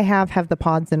ones that I have the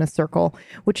pods in a circle,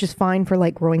 which is fine for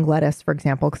like growing lettuce, for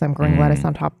example, because I'm growing lettuce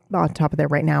on top of there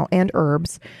right now and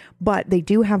herbs. But they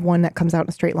do have one that comes out in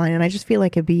a straight line, and I just feel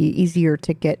like it'd be easier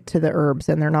to get to the herbs,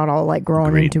 and they're not all like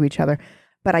growing into each other.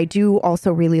 but I do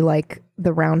also really like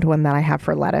the round one that I have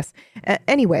for lettuce.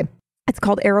 Anyway, it's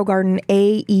called AeroGarden,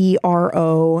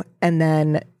 AERO, and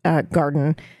then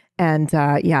garden. And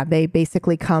they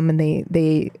basically come and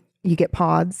you get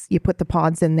pods. You put the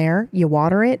pods in there. You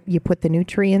water it. You put the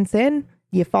nutrients in.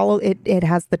 You follow it. It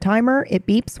has the timer. It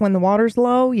beeps when the water's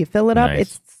low. You fill it up.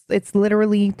 Nice. It's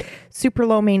literally super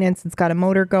low maintenance. It's got a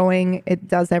motor going. It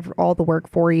does all the work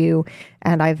for you.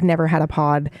 And I've never had a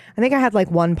pod. I think I had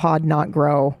like one pod not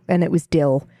grow, and it was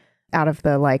dill. Out of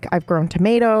the I've grown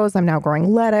tomatoes. I'm now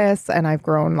growing lettuce, and I've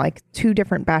grown like 2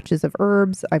 different batches of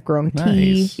herbs. I've grown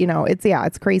tea. Nice.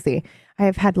 It's crazy. I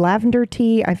have had lavender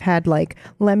tea. I've had like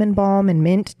lemon balm and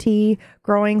mint tea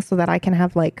growing so that I can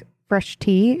have like fresh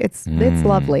tea. It's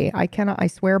lovely. I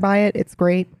swear by it. It's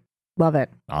great. Love it.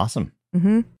 Awesome.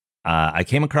 Mm-hmm. I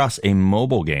came across a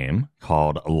mobile game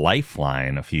called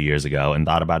Lifeline a few years ago and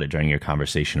thought about it during your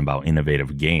conversation about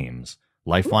innovative games.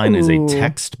 Lifeline is a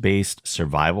text-based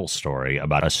survival story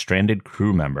about a stranded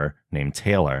crew member named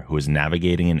Taylor who is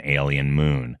navigating an alien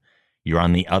moon. You're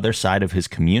on the other side of his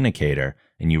communicator,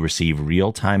 and you receive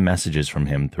real-time messages from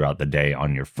him throughout the day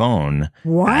on your phone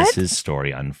as his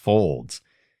story unfolds.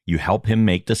 You help him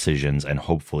make decisions and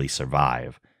hopefully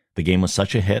survive. The game was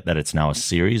such a hit that it's now a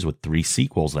series with 3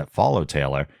 sequels that follow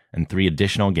Taylor and 3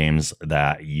 additional games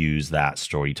that use that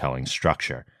storytelling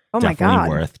structure. Oh my God. Definitely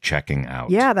worth checking out.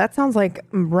 Yeah, that sounds like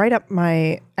right up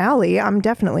my alley. I'm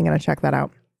definitely going to check that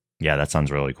out. Yeah, that sounds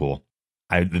really cool.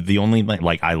 I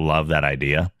love that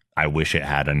idea. I wish it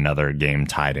had another game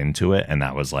tied into it, and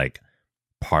that was like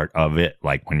part of it,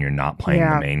 like when you're not playing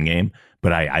the main game.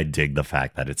 But I dig the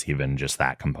fact that it's even just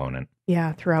that component.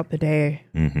 Yeah, throughout the day.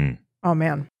 Mm-hmm. Oh,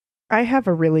 man. I have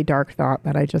a really dark thought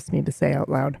that I just need to say out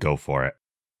loud. Go for it.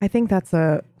 I think that's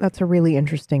a really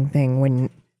interesting thing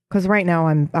because right now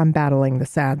I'm battling the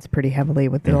SADS pretty heavily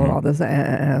with all this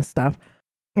stuff.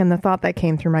 And the thought that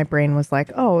came through my brain was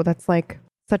like, oh, that's like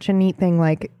such a neat thing,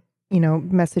 like,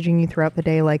 messaging you throughout the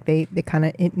day, like they kind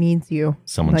of, it needs you.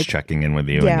 Someone's like, checking in with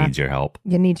you and needs your help.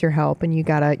 You need your help, and you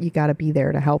gotta be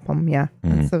there to help them. Yeah.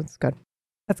 So it's good.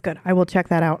 That's good. I will check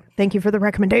that out. Thank you for the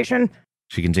recommendation.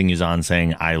 She continues on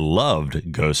saying, I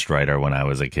loved Ghost Rider when I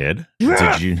was a kid.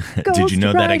 Yeah! Did you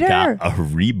know that it got a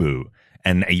reboot?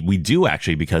 And we do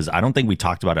actually, because I don't think we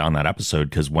talked about it on that episode,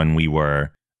 because when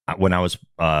I was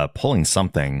pulling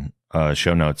something,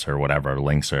 show notes or whatever,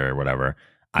 links or whatever,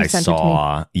 I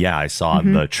saw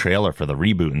the trailer for the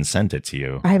reboot and sent it to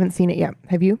you. I haven't seen it yet.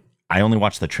 Have you? I only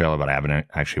watched the trailer, but I haven't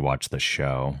actually watched the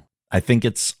show. I think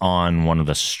it's on one of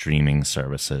the streaming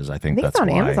services. I think that's it's on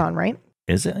why. Amazon, right?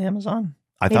 Is it Amazon?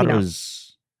 I Maybe thought it not.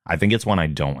 was. I think it's one I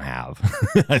don't have.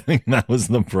 I think that was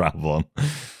the problem.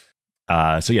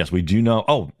 So yes, we do know.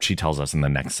 Oh, she tells us in the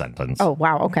next sentence. Oh,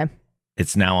 wow. Okay.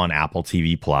 It's now on Apple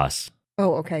TV Plus.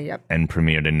 Oh, okay. Yep. And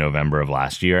premiered in November of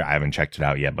last year. I haven't checked it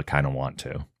out yet, but kind of want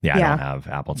to. Yeah, I don't have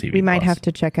Apple TV We might Plus. have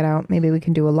to check it out. Maybe we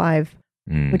can do a live.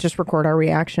 We just record our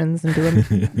reactions and do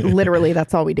them. Literally,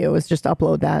 that's all we do is just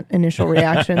upload that initial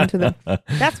reaction to the.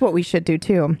 That's what we should do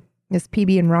too. This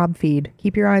PB and Rob feed.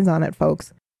 Keep your eyes on it,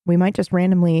 folks. We might just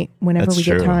randomly, whenever we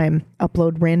get time,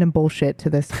 upload random bullshit to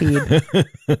this feed.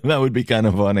 That would be kind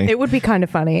of funny. It would be kind of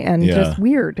funny and just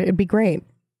weird. It'd be great.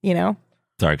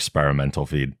 It's our experimental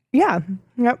feed. Yeah.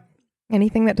 Yep.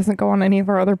 Anything that doesn't go on any of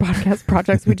our other podcast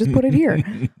projects, we just put it here.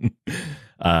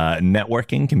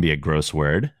 Networking can be a gross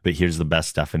word, but here's the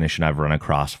best definition I've run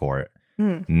across for it.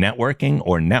 Networking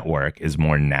or network is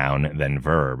more noun than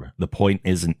verb. The point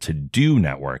isn't to do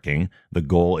networking. The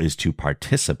goal is to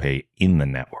participate in the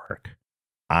network.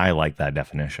 I like that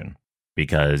definition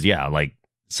because, like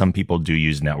some people do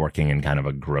use networking in kind of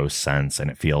a gross sense,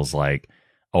 and it feels like,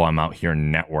 oh, I'm out here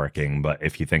networking. But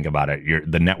if you think about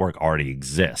it, the network already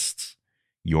exists.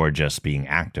 You're just being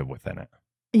active within it.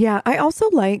 Yeah,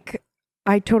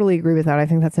 I totally agree with that. I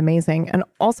think that's amazing. And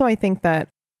also, I think that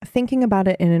thinking about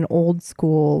it in an old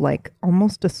school, like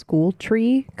almost a school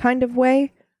tree kind of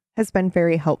way has been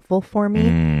very helpful for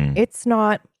me. It's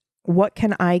not, what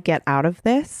can I get out of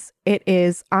this? It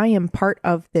is, I am part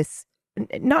of this,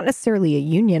 not necessarily a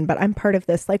union, but I'm part of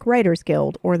this like Writers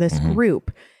Guild or this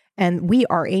group. And we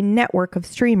are a network of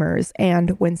streamers.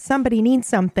 And when somebody needs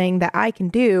something that I can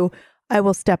do, I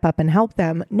will step up and help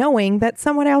them, knowing that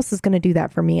someone else is going to do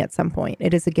that for me at some point.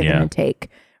 It is a give and take.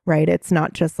 Right? It's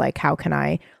not just like, how can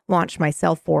I launch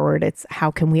myself forward? It's how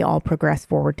can we all progress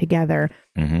forward together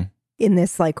in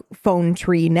this like phone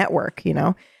tree network,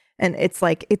 And it's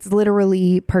like, it's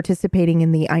literally participating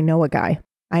in the, I know a guy.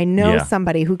 I know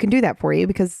somebody who can do that for you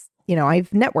because, I've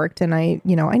networked and I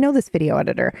know this video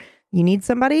editor. You need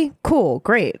somebody? Cool.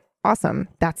 Great. Awesome.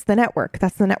 That's the network.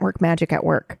 That's the network magic at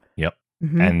work. Yep.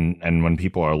 And when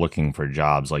people are looking for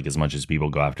jobs, like as much as people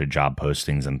go after job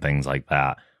postings and things like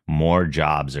that, more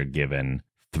jobs are given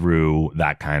through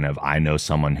that kind of, I know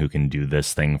someone who can do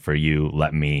this thing for you,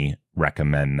 let me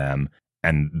recommend them.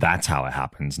 And that's how it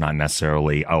happens, not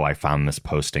necessarily, oh, I found this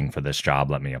posting for this job,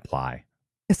 let me apply.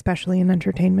 Especially in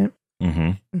entertainment.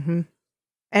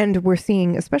 And we're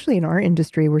seeing, especially in our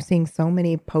industry, we're seeing so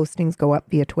many postings go up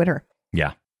via Twitter.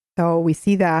 Yeah. So we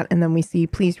see that, and then we see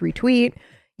please retweet.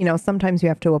 You know, sometimes you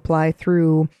have to apply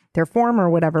through their form or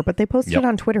whatever, but they post it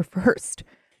on Twitter first.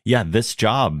 Yeah, this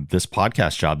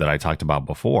podcast job that I talked about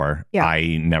before,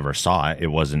 I never saw it. It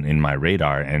wasn't in my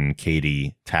radar, and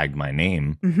Katie tagged my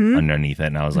name underneath it,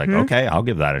 and I was like, okay, I'll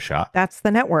give that a shot. That's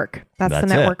the network. That's the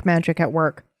network magic at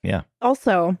work. Yeah.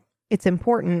 Also, it's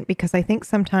important because I think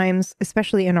sometimes,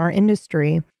 especially in our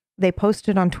industry, they post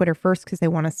it on Twitter first because they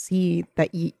want to see that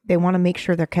they want to make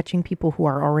sure they're catching people who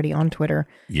are already on Twitter.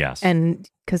 Yes. And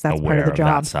because that's part of the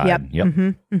job. Yep.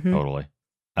 Totally.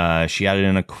 She added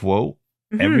in a quote,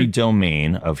 every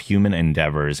domain of human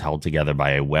endeavor is held together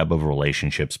by a web of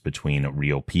relationships between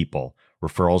real people.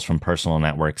 Referrals from personal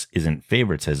networks isn't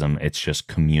favoritism, it's just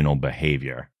communal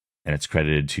behavior. And it's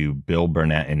credited to Bill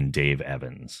Burnett and Dave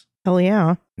Evans. Hell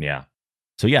yeah. Yeah.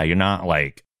 So yeah, you're not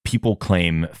like, people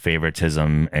claim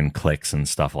favoritism and clicks and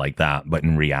stuff like that. But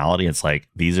in reality, it's like,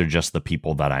 these are just the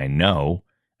people that I know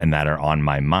and that are on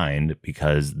my mind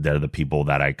because they're the people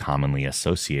that I commonly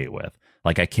associate with.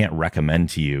 Like, I can't recommend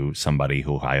to you somebody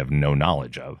who I have no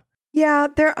knowledge of. Yeah,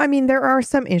 there are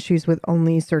some issues with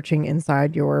only searching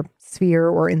inside your sphere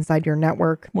or inside your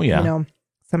network. Well, yeah. You know,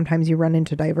 sometimes you run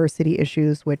into diversity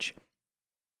issues, which,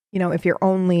 you know, if you're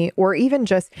only, or even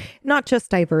just, not just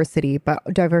diversity, but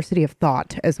diversity of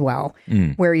thought as well,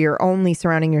 where you're only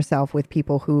surrounding yourself with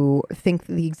people who think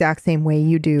the exact same way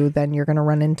you do, then you're going to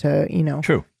run into, you know,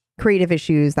 creative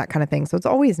issues, that kind of thing. So it's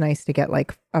always nice to get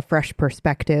like a fresh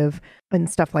perspective and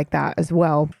stuff like that as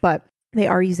well. But they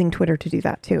are using Twitter to do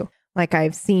that too. Like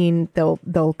I've seen,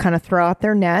 they'll kind of throw out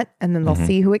their net and then they'll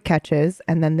see who it catches.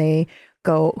 And then they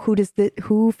go,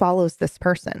 who follows this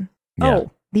person? Yeah.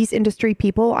 Oh, these industry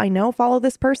people I know follow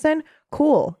this person.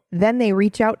 Cool. Then they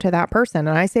reach out to that person.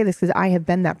 And I say this because I have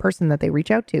been that person that they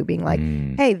reach out to, being like,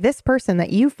 hey, this person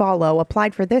that you follow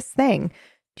applied for this thing.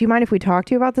 Do you mind if we talk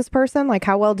to you about this person? Like,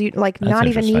 how well do you, like, not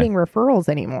even needing referrals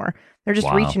anymore. They're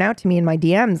just reaching out to me in my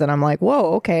DMs. And I'm like,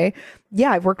 whoa, okay.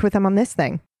 Yeah, I've worked with them on this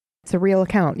thing. It's a real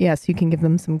account. Yes, you can give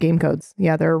them some game codes.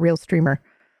 Yeah, they're a real streamer.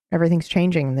 Everything's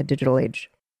changing in the digital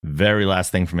age. Very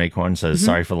last thing from Acorn says,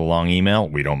 sorry for the long email.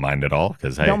 We don't mind at all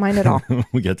because, hey, don't mind at all.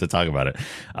 We get to talk about it.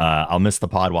 I'll miss the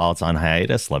pod while it's on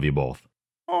hiatus. Love you both.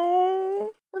 Oh,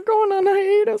 we're going on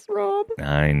hiatus, Rob.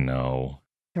 I know.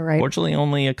 All right. Fortunately,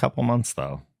 only a couple months,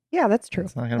 though. Yeah, that's true.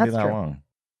 It's not going to be that long.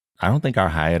 I don't think our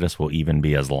hiatus will even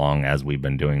be as long as we've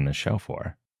been doing this show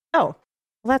for. Oh,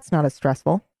 well, that's not as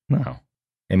stressful. No,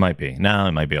 it might be. No,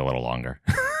 it might be a little longer.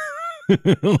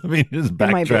 Let me just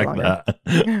backtrack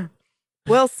that.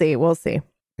 We'll see. We'll see.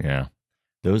 Yeah.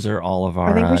 Those are all of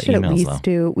our I think we should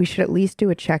emails, we should at least do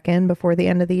a check-in before the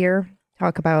end of the year.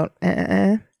 Talk about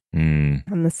on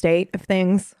the state of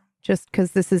things, just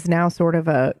because this is now sort of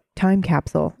a time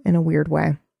capsule in a weird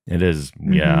way. It is.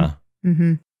 Yeah.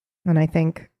 And I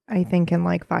think in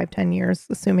like 5-10 years,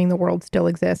 assuming the world still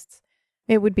exists,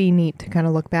 it would be neat to kind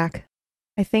of look back.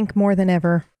 I think more than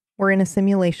ever, we're in a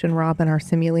simulation, Rob, and our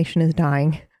simulation is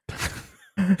dying.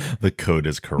 The code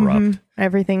is corrupt.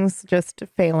 Everything's just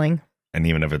failing. And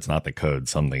even if it's not the code,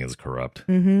 something is corrupt.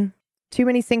 Too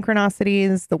many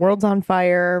synchronicities. The world's on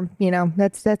fire. You know,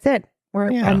 that's it.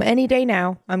 Any day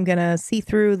now, I'm going to see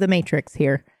through the matrix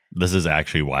here. This is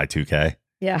actually Y2K.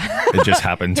 Yeah. It just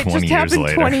happened 20 years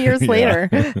later. 20 years later.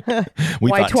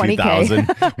 We thought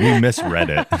 2000. We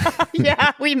misread it.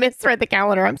 Yeah, we misread the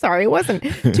calendar. I'm sorry. It wasn't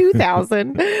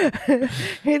 2000.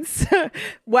 It's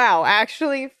wow.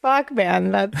 Actually, fuck,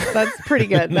 man. That's pretty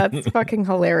good. That's fucking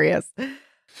hilarious.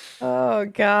 Oh,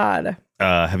 God.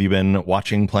 Have you been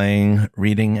watching, playing,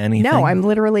 reading anything? No, I'm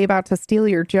literally about to steal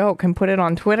your joke and put it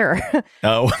on Twitter.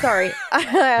 Oh. Sorry.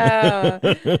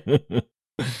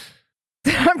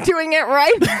 I'm doing it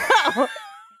right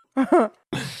now.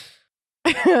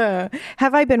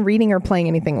 Have I been reading or playing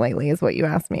anything lately is what you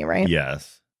asked me, right?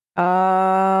 Yes.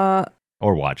 Or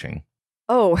watching.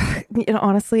 Oh, you know,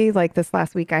 honestly, like this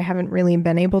last week, I haven't really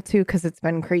been able to because it's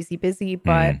been crazy busy.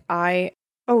 But I've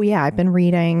been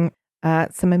reading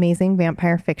some amazing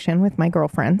vampire fiction with my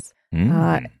girlfriends.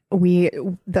 My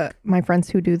friends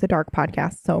who do the Dark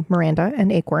podcast, so Miranda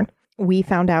and Acorn. We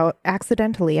found out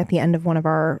accidentally at the end of one of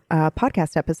our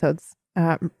podcast episodes,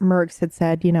 Mergs had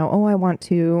said, you know, I want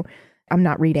to I'm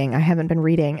not reading. I haven't been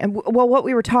reading. And well, what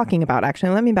we were talking about,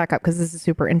 actually, let me back up because this is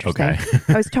super interesting. Okay.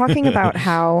 I was talking about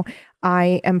how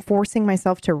I am forcing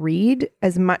myself to read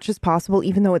as much as possible,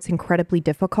 even though it's incredibly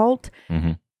difficult,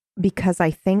 because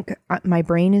I think my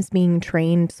brain is being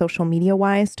trained social media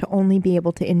wise to only be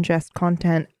able to ingest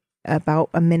content about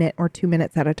a minute or 2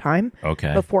 minutes at a time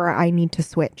before I need to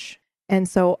switch. And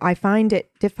so I find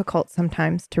it difficult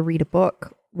sometimes to read a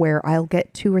book where I'll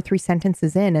get 2 or 3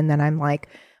 sentences in and then I'm like,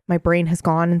 my brain has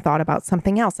gone and thought about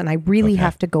something else. And I really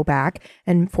have to go back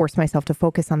and force myself to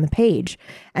focus on the page.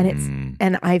 And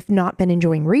and I've not been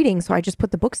enjoying reading. So I just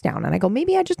put the books down and I go,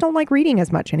 maybe I just don't like reading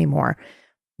as much anymore.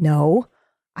 No,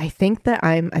 I think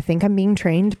I'm being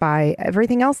trained by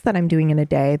everything else that I'm doing in a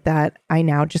day that I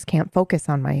now just can't focus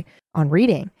on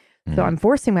reading. So I'm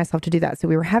forcing myself to do that. So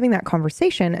we were having that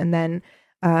conversation and then,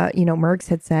 Mergs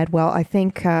had said, well, I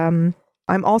think I'm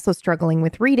also struggling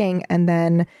with reading. And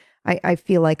then I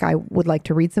feel like I would like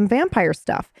to read some vampire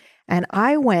stuff. And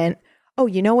I went, oh,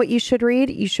 you know what you should read?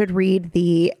 You should read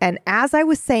and as I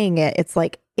was saying it, it's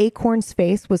like Acorn's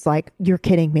face was like, you're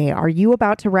kidding me. Are you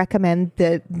about to recommend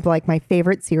my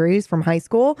favorite series from high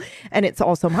school? And it's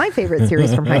also my favorite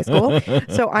series from high school.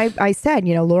 So I said,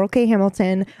 Laurel K.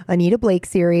 Hamilton, Anita Blake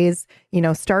series,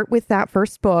 start with that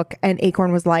first book. And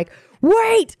Acorn was like,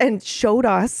 wait, and showed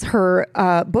us her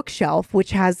bookshelf,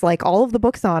 which has like all of the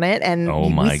books on it. And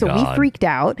we freaked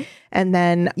out. And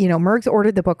then, Mergs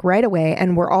ordered the book right away.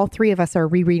 And all 3 of us are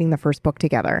rereading the first book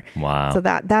together. Wow. So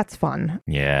that's fun.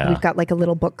 Yeah. We've got like a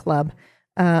little book club.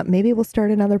 Maybe we'll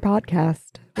start another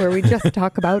podcast where we just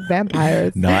talk about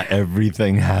vampires. Not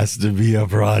everything has to be a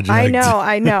project. I know.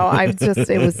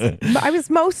 I was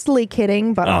mostly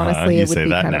kidding, but honestly, it would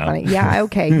be kind of funny. Yeah.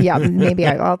 Okay. Yeah. Maybe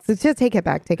I'll just take it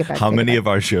back. How many of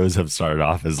our shows have started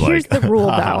off as Here's the rule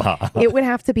though. It would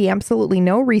have to be absolutely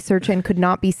no research and could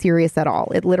not be serious at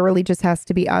all. It literally just has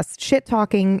to be us shit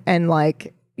talking and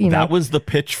like, that was the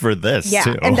pitch for this,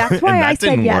 too. And that's why I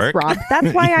said yes, Rob.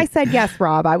 That's why I said yes,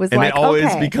 Rob. I was like, it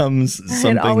always becomes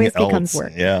something else. Becomes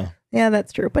work. Yeah. Yeah,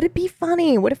 that's true. But it'd be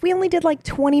funny. What if we only did like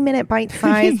 20-minute bite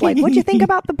size? Like, what'd you think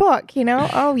about the book?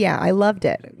 Oh, yeah, I loved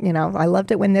it. I loved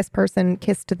it when this person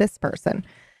kissed this person.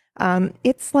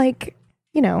 It's like,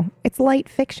 it's light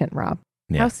fiction, Rob.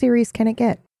 Yeah. How serious can it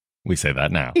get? We say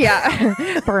that now.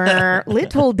 Yeah.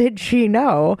 Little did she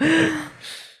know.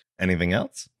 Anything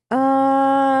else?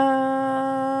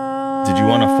 Did you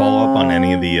want to follow up on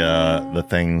any of the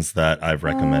things that I've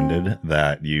recommended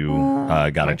that you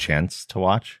got a chance to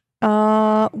watch?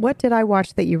 What did I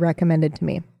watch that you recommended to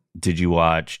me? Did you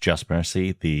watch Just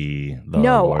Mercy?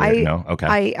 No, No?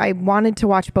 Okay. I wanted to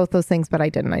watch both those things, but I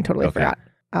didn't. I totally forgot.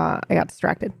 I got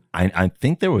distracted. I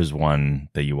think there was one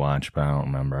that you watched, but I don't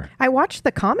remember. I watched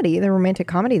the romantic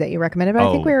comedy that you recommended, but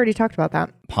I think we already talked about that.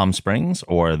 Palm Springs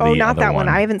or the not other that one.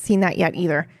 I haven't seen that yet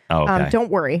either. Oh, okay. Don't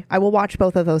worry. I will watch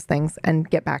both of those things and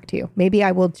get back to you. Maybe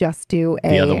I will just do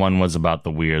The other one was about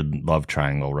the weird love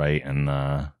triangle, right? And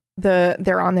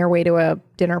they're on their way to a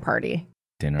dinner party.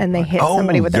 They hit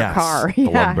somebody with their car. The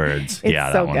Lovebirds.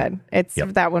 It's so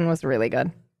good. That one was really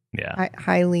good. Yeah. I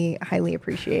highly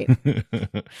appreciate.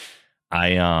 I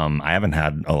haven't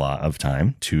had a lot of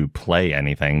time to play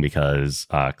anything because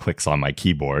clicks on my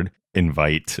keyboard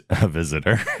invite a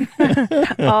visitor.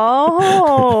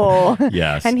 Oh.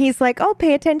 Yes. And he's like, "Oh,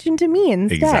 pay attention to me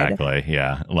instead." Exactly.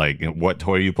 Yeah. Like, what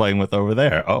toy are you playing with over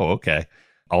there? Oh, okay.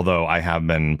 Although I have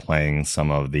been playing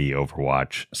some of the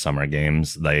Overwatch summer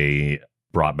games. They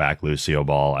brought back Lucio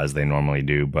Ball as they normally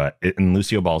do, and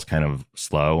Lucio Ball's kind of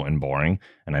slow and boring,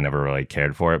 and I never really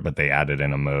cared for it, but they added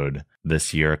in a mode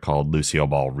this year called Lucio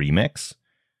Ball Remix.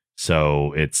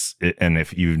 So and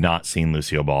if you've not seen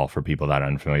Lucio Ball, for people that are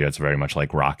unfamiliar, it's very much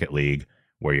like Rocket League,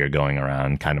 where you're going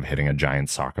around kind of hitting a giant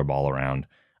soccer ball around.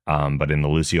 But in the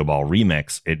Lucio Ball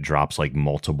Remix, it drops like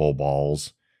multiple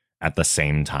balls at the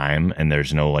same time, and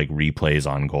there's no like replays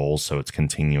on goals, so it's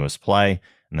continuous play.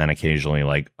 And then occasionally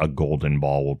like a golden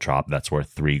ball will drop that's worth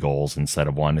 3 goals instead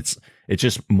of 1. It's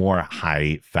just more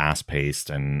fast paced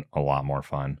and a lot more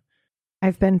fun.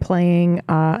 I've been playing,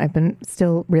 I've been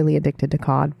still really addicted to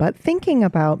COD, but thinking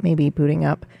about maybe booting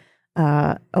up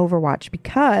Overwatch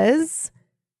because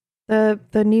the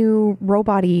new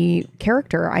robot-y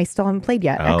character I still haven't played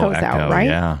yet. Echo's out,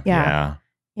 right?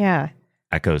 Yeah.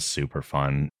 Echo's super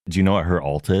fun. Do you know what her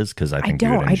ult is? Because I think you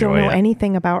would enjoy it. I don't know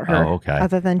anything about her. Oh, okay.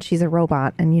 Other than she's a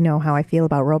robot, and you know how I feel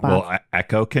about robots. Well,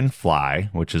 Echo can fly,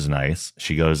 which is nice.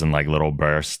 She goes in like little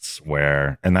bursts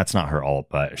and that's not her ult,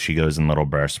 but she goes in little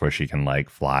bursts where she can like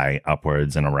fly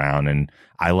upwards and around. And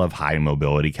I love high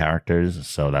mobility characters,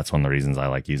 so that's one of the reasons I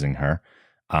like using her.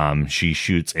 She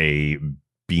shoots a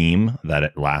beam that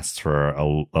it lasts for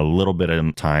a little bit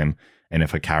of time. And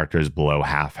if a character is below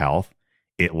half health,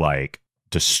 it like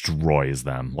destroys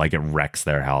them. Like it wrecks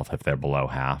their health if they're below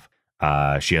half.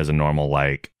 She has a normal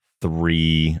like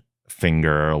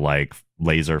 3-finger like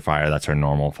laser fire. That's her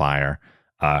normal fire.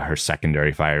 Her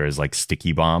secondary fire is like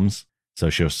sticky bombs. So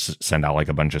she'll send out like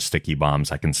a bunch of sticky bombs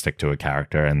that can stick to a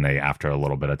character, and they, after a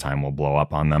little bit of time, will blow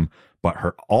up on them. But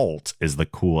her ult is the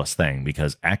coolest thing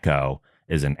because Echo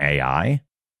is an AI,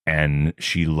 and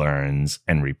she learns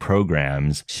and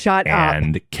reprograms.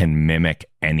 And can mimic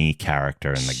any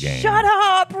character in the game. Shut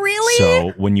up! Really?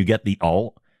 So when you get the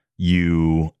ult,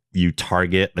 you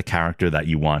target the character that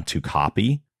you want to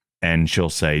copy, and she'll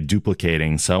say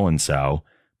duplicating so-and-so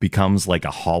becomes like a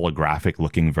holographic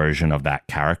looking version of that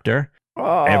character.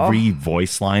 Oh. Every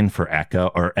voice line for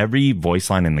Echo, or every voice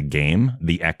line in the game,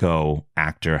 the Echo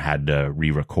actor had to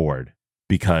re-record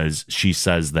because she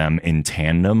says them in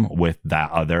tandem with that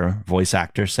other voice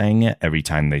actor saying it every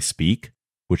time they speak,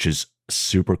 which is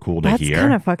super cool to hear. That's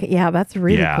kind of fucking, yeah, that's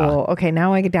really cool. Okay,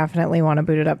 now I definitely want to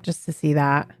boot it up just to see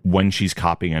that. When she's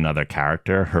copying another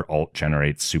character, her ult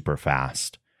generates super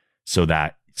fast. So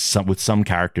that with some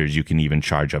characters, you can even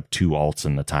charge up 2 ults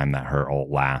in the time that her ult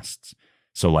lasts.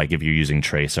 So like if you're using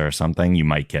Tracer or something, you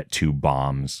might get 2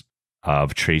 bombs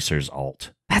of Tracer's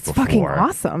ult. That's fucking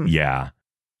awesome. Yeah.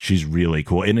 She's really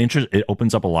cool. And it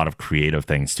opens up a lot of creative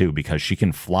things too, because she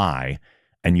can fly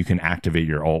and you can activate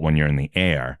your ult when you're in the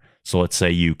air. So let's say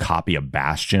you copy a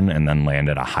bastion and then land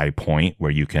at a high point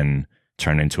where you can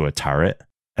turn into a turret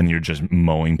and you're just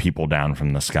mowing people down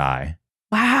from the sky.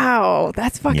 Wow.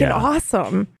 That's fucking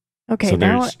awesome. Okay,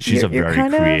 so she's a very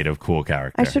creative, cool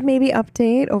character. I should maybe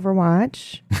update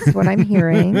Overwatch. That's what I'm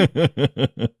hearing.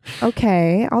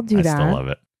 Okay, I'll do that. I still love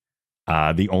it.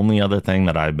 The only other thing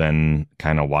that I've been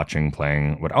kind of watching,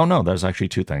 playing... there's actually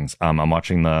 2 things. I'm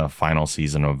watching the final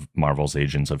season of Marvel's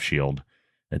Agents of S.H.I.E.L.D.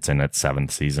 It's in its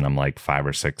 7th season. I'm like 5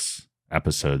 or 6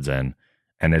 episodes in.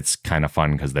 And it's kind of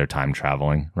fun because they're time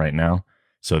traveling right now.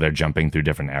 So they're jumping through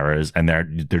different eras. And they're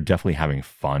definitely having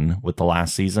fun with the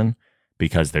last season,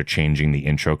 because they're changing the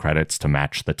intro credits to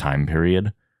match the time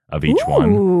period of each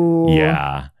one.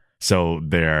 Yeah. So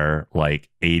their like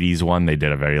 80s one, they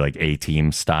did a very like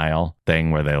A-Team style thing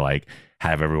where they like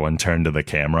have everyone turn to the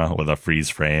camera with a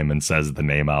freeze frame and says the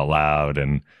name out loud.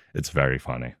 And it's very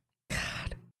funny.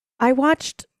 God. I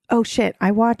watched,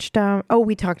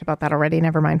 we talked about that already.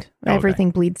 Never mind. Okay. Everything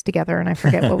bleeds together and I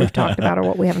forget what we've talked about or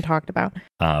what we haven't talked about.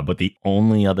 But the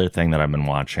only other thing that I've been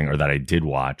watching, or that I did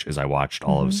watch, is I watched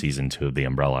all of season 2 of The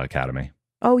Umbrella Academy.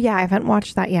 Oh yeah, I haven't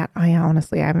watched that yet. I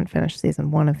haven't finished season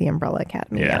 1 of The Umbrella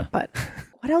Academy yet. But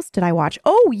what else did I watch?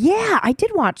 Oh yeah, I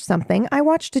did watch something. I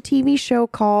watched a TV show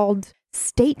called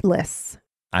Stateless.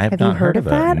 I have not heard of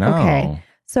that. No. Okay.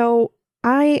 So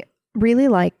I really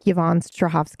like Yvonne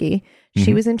Strahovski.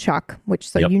 She was in Chuck,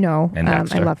 which you know, and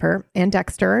I love her. And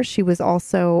Dexter. She was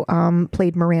also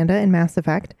played Miranda in Mass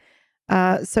Effect.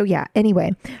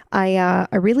 Anyway, I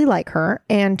really like her.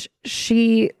 And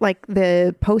she, like,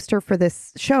 the poster for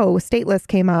this show, Stateless,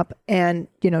 came up and,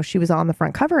 you know, she was on the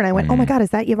front cover and I went, oh my God, is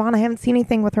that Yvonne? I haven't seen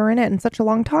anything with her in it in such a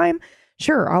long time.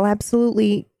 Sure, I'll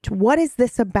absolutely. What is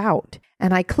this about?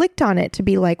 And I clicked on it to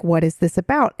be like, what is this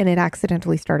about? And it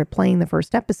accidentally started playing the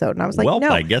first episode. And I was like, no.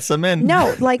 I guess I'm in.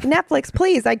 No, like Netflix,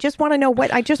 please. I just want to know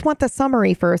I just want the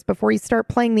summary first before you start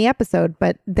playing the episode.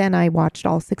 But then I watched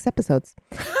all 6 episodes.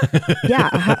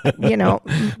 Yeah. You know,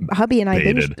 hubby and I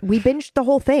binged the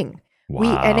whole thing.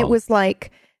 Wow. And it was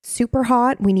like super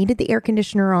hot. We needed the air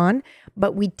conditioner on,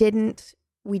 but we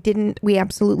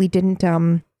absolutely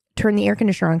didn't, turn the air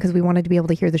conditioner on because we wanted to be able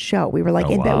to hear the show. We were like,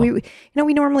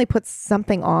 we normally put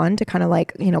something on to kind of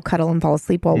like, you know, cuddle and fall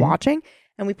asleep while watching.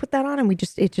 And we put that on and we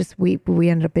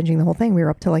ended up binging the whole thing. We were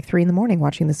up till like 3 a.m.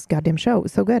 watching this goddamn show. It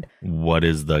was so good. What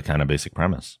is the kind of basic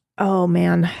premise? Oh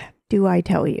man, do I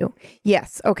tell you?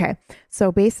 Yes. Okay.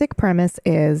 So basic premise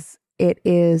is it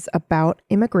is about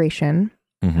immigration,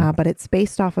 but it's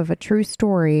based off of a true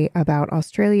story about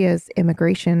Australia's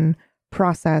immigration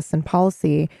process and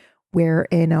policy, where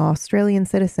an Australian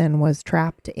citizen was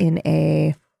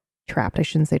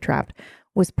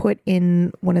was put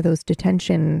in one of those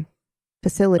detention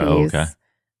facilities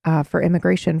for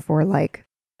immigration for like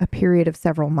a period of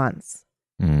several months.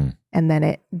 And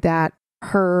then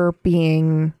her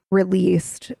being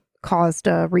released caused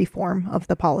a reform of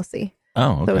the policy.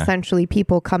 Oh, okay. So essentially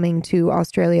people coming to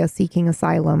Australia seeking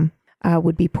asylum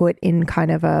would be put in kind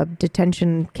of a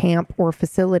detention camp or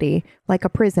facility, like a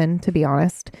prison, to be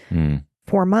honest,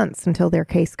 for months until their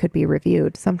case could be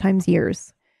reviewed, sometimes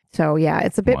years. So yeah,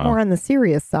 it's a bit more on the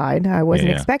serious side. I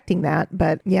wasn't expecting that,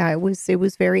 but yeah, it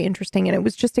was very interesting, and it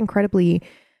was just incredibly.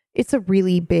 It's a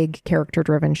really big character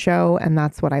driven show, and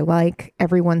that's what I like.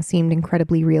 Everyone seemed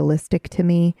incredibly realistic to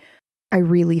me. I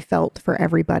really felt for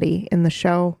everybody in the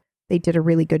show. They did a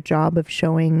really good job of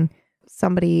showing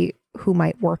somebody who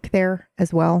might work there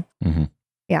as well. Mm-hmm.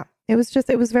 Yeah, it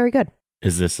was very good.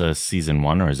 Is this a season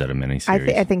 1 or is it a miniseries?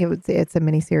 I think it's a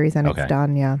miniseries and it's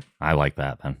done. Yeah. I like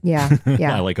that then. Yeah.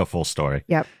 Yeah. I like a full story.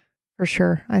 Yep. For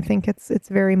sure. I think it's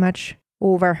very much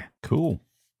over. Cool.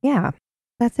 Yeah.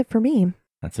 That's it for me.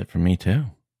 That's it for me too.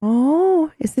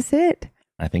 Oh, is this it?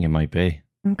 I think it might be.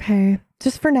 Okay.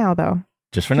 Just for now though.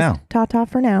 Just for now. Ta-ta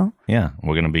for now. Yeah.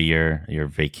 We're going to be your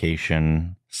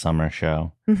vacation summer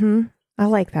show. Mm-hmm. I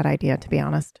like that idea, to be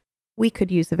honest. We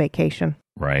could use a vacation.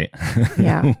 Right.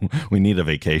 Yeah. We need a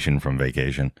vacation from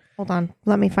vacation. Hold on.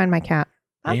 Let me find my cat.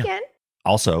 Again.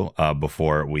 Also,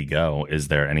 before we go, is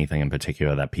there anything in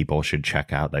particular that people should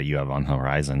check out that you have on the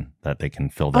horizon that they can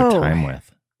fill their time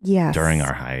with? Yes. During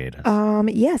our hiatus.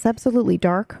 Yes, absolutely.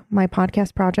 Dark, my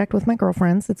podcast project with my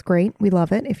girlfriends. It's great. We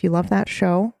love it. If you love that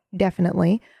show,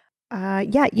 definitely.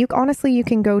 You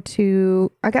can go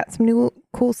to, I got some new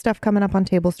cool stuff coming up on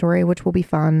Table Story, which will be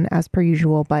fun as per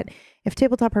usual. But if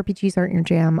tabletop RPGs aren't your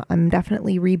jam, I'm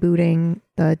definitely rebooting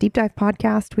the Deep Dive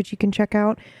podcast, which you can check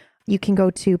out. You can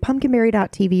go to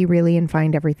pumpkinberry.tv really and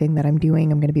find everything that I'm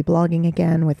doing. I'm going to be blogging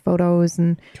again with photos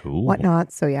and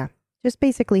whatnot. So yeah, just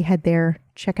basically head there,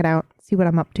 check it out, see what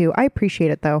I'm up to. I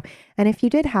appreciate it though. And if you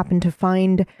did happen to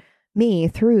find me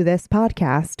through this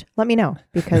podcast, let me know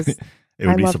because it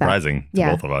would be surprising to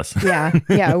both of us.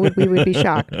 Yeah, we would be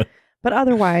shocked. But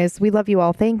otherwise, we love you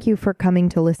all. Thank you for coming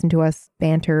to listen to us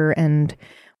banter. And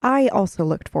I also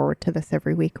looked forward to this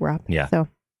every week, Rob. Yeah. So,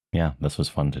 yeah, this was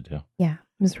fun to do. Yeah,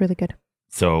 it was really good.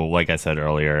 So, like I said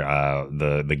earlier,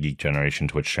 the Geek Generation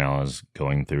Twitch channel is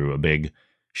going through a big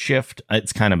shift.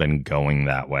 It's kind of been going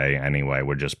that way anyway.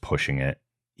 We're just pushing it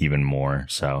even more.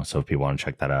 So if people want to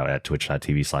check that out at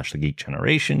twitch.tv/The Geek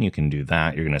Generation, you can do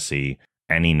that. You're going to see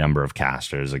any number of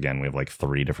casters. Again, we have like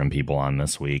 3 different people on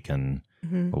this week, and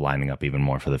we're lining up even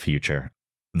more for the future.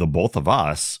 The both of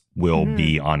us will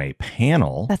be on a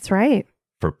panel. That's right.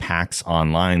 For PAX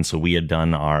Online. So we had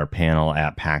done our panel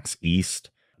at PAX East.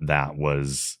 That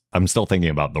was, I'm still thinking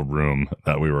about the room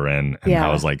that we were in, and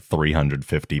that was like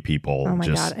 350 people. Oh my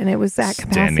God. And it was at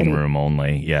capacity. Standing room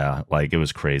only. Yeah. Like it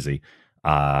was crazy.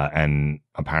 And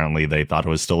apparently they thought it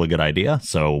was still a good idea.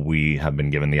 So we have been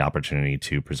given the opportunity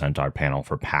to present our panel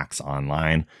for PAX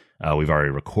Online. We've already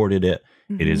recorded it.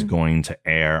 It is going to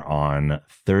air on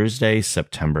Thursday,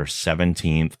 September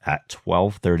 17th at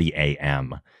 12:30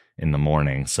 a.m. in the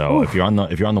morning. So if you're on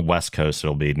the West Coast,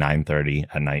 it'll be 9:30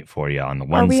 at night for you on the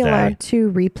Wednesday. Are we allowed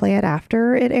to replay it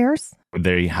after it airs?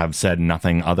 They have said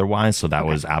nothing otherwise. So that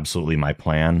was absolutely my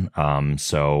plan. I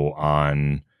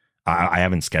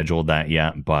haven't scheduled that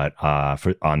yet, but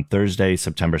on Thursday,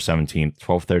 September 17th,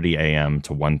 12:30 a.m.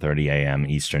 to 1:30 a.m.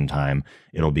 Eastern time,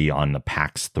 it'll be on the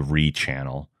PAX 3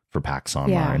 channel for PAX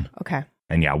Online. Yeah, okay.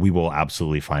 And yeah, we will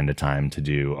absolutely find a time to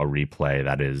do a replay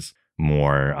that is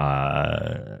more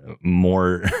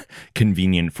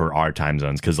convenient for our time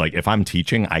zones. Because like if I'm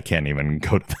teaching, I can't even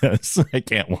go to this. I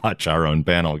can't watch our own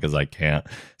panel because I can't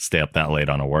stay up that late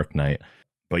on a work night.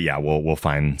 But yeah, we'll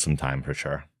find some time for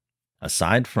sure.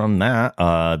 Aside from that,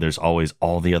 there's always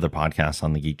all the other podcasts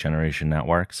on the Geek Generation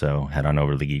Network. So head on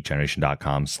over to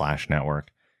thegeekgeneration.com/network.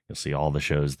 You'll see all the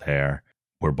shows there.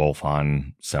 We're both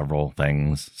on several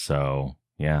things. So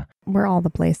yeah. We're all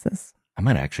the places. I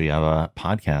might actually have a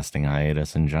podcasting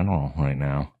hiatus in general right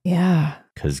now. Yeah.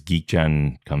 Because Geek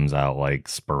Gen comes out like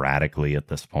sporadically at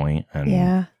this point.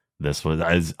 And this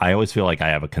was, I always feel like I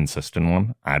have a consistent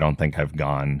one. I don't think I've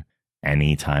gone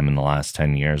any time in the last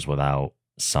 10 years without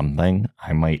something.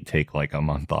 I might take like a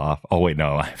month off. Oh wait,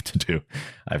 no, I have to do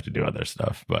other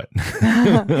stuff, but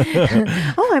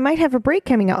I might have a break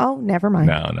coming up. Oh, never mind.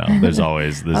 No, there's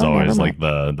always like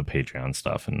the Patreon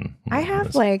stuff, and I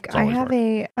have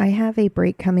a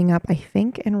break coming up, I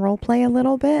think, in role play a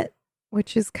little bit,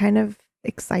 which is kind of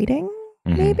exciting.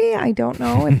 Maybe I don't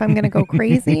know if I'm going to go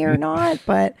crazy or not,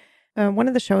 but one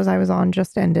of the shows I was on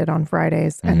just ended on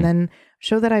Fridays, and then a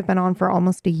show that I've been on for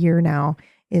almost a year now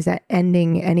is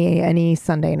ending any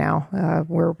Sunday now.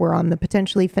 We're on the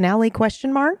potentially finale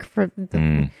question mark for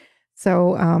the,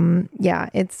 so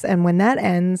and when that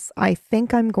ends, I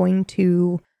think I'm going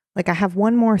to, like, I have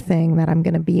one more thing that I'm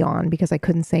going to be on because I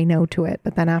couldn't say no to it.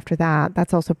 But then after that,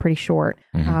 that's also pretty short.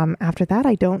 After that,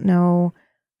 I don't know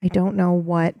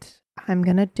what I'm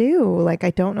going to do. Like,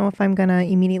 I don't know if I'm going to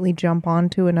immediately jump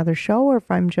onto another show or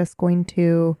if I'm just going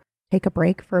to take a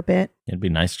break for a bit. It'd be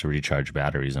nice to recharge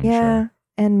batteries, I'm sure. Yeah,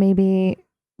 and maybe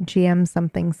GM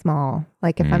something small.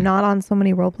 Like if I'm not on so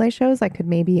many roleplay shows, I could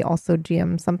maybe also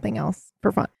GM something else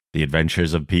for fun. The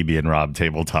Adventures of PB and Rob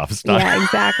tabletop style.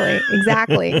 Yeah,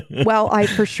 exactly. Well, I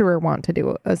for sure want to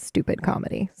do a stupid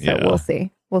comedy. So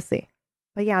we'll see.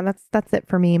 But yeah, that's it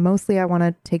for me. Mostly I want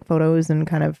to take photos and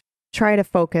kind of try to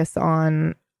focus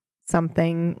on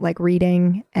something like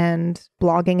reading and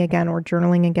blogging again or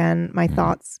journaling again, my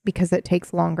thoughts, because it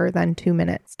takes longer than 2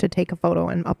 minutes to take a photo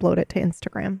and upload it to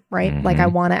Instagram, right? Like I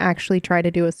want to actually try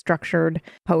to do a structured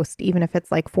post, even if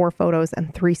it's like 4 photos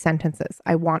and 3 sentences.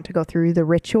 I want to go through the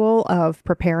ritual of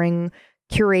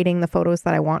curating the photos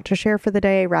that I want to share for the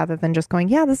day rather than just going,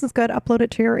 yeah, this is good, upload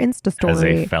it to your Insta story. As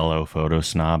a fellow photo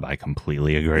snob, I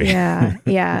completely agree.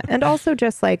 Yeah. And also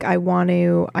just like I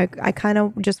kind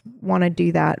of just want to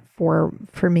do that for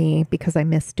me because I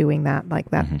miss doing that,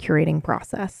 like that curating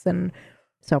process. And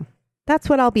so that's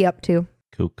what I'll be up to.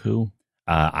 Cool.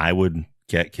 I would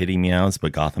get kitty meows,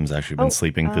 but Gotham's actually been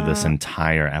sleeping through this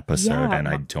entire episode and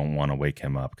I don't want to wake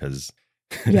him up because...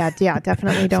 Yeah,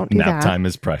 definitely don't do that. Nap time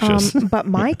is precious. But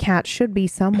my cat should be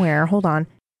somewhere. Hold on.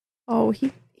 Oh,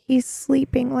 he's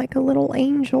sleeping like a little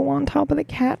angel on top of the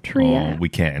cat tree. Oh, we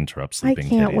can't interrupt sleeping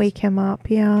kitties. I can't kitties. wake him up.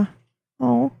 Yeah.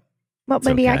 Oh, but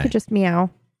maybe I could just meow.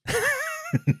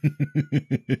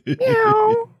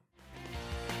 Meow.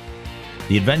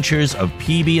 The Adventures of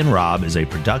PB and Rob is a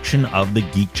production of The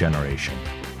Geek Generation.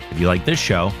 If you like this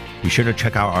show, be sure to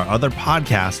check out our other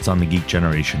podcasts on the Geek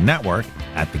Generation Network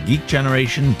at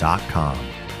thegeekgeneration.com.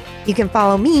 You can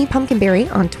follow me, Pumpkinberry,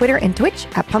 on Twitter and Twitch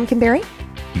at Pumpkinberry.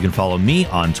 You can follow me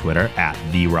on Twitter at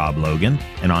TheRobLogan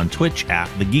and on Twitch at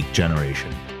The Geek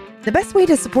Generation. The best way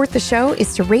to support the show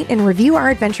is to rate and review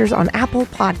our adventures on Apple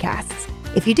Podcasts.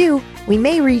 If you do, we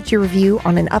may read your review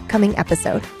on an upcoming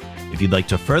episode. If you'd like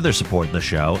to further support the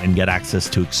show and get access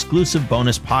to exclusive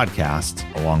bonus podcasts,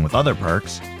 along with other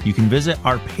perks, you can visit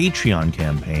our Patreon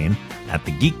campaign at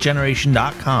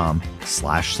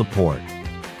thegeekgeneration.com/support.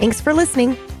 Thanks for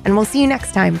listening, and we'll see you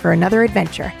next time for another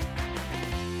adventure.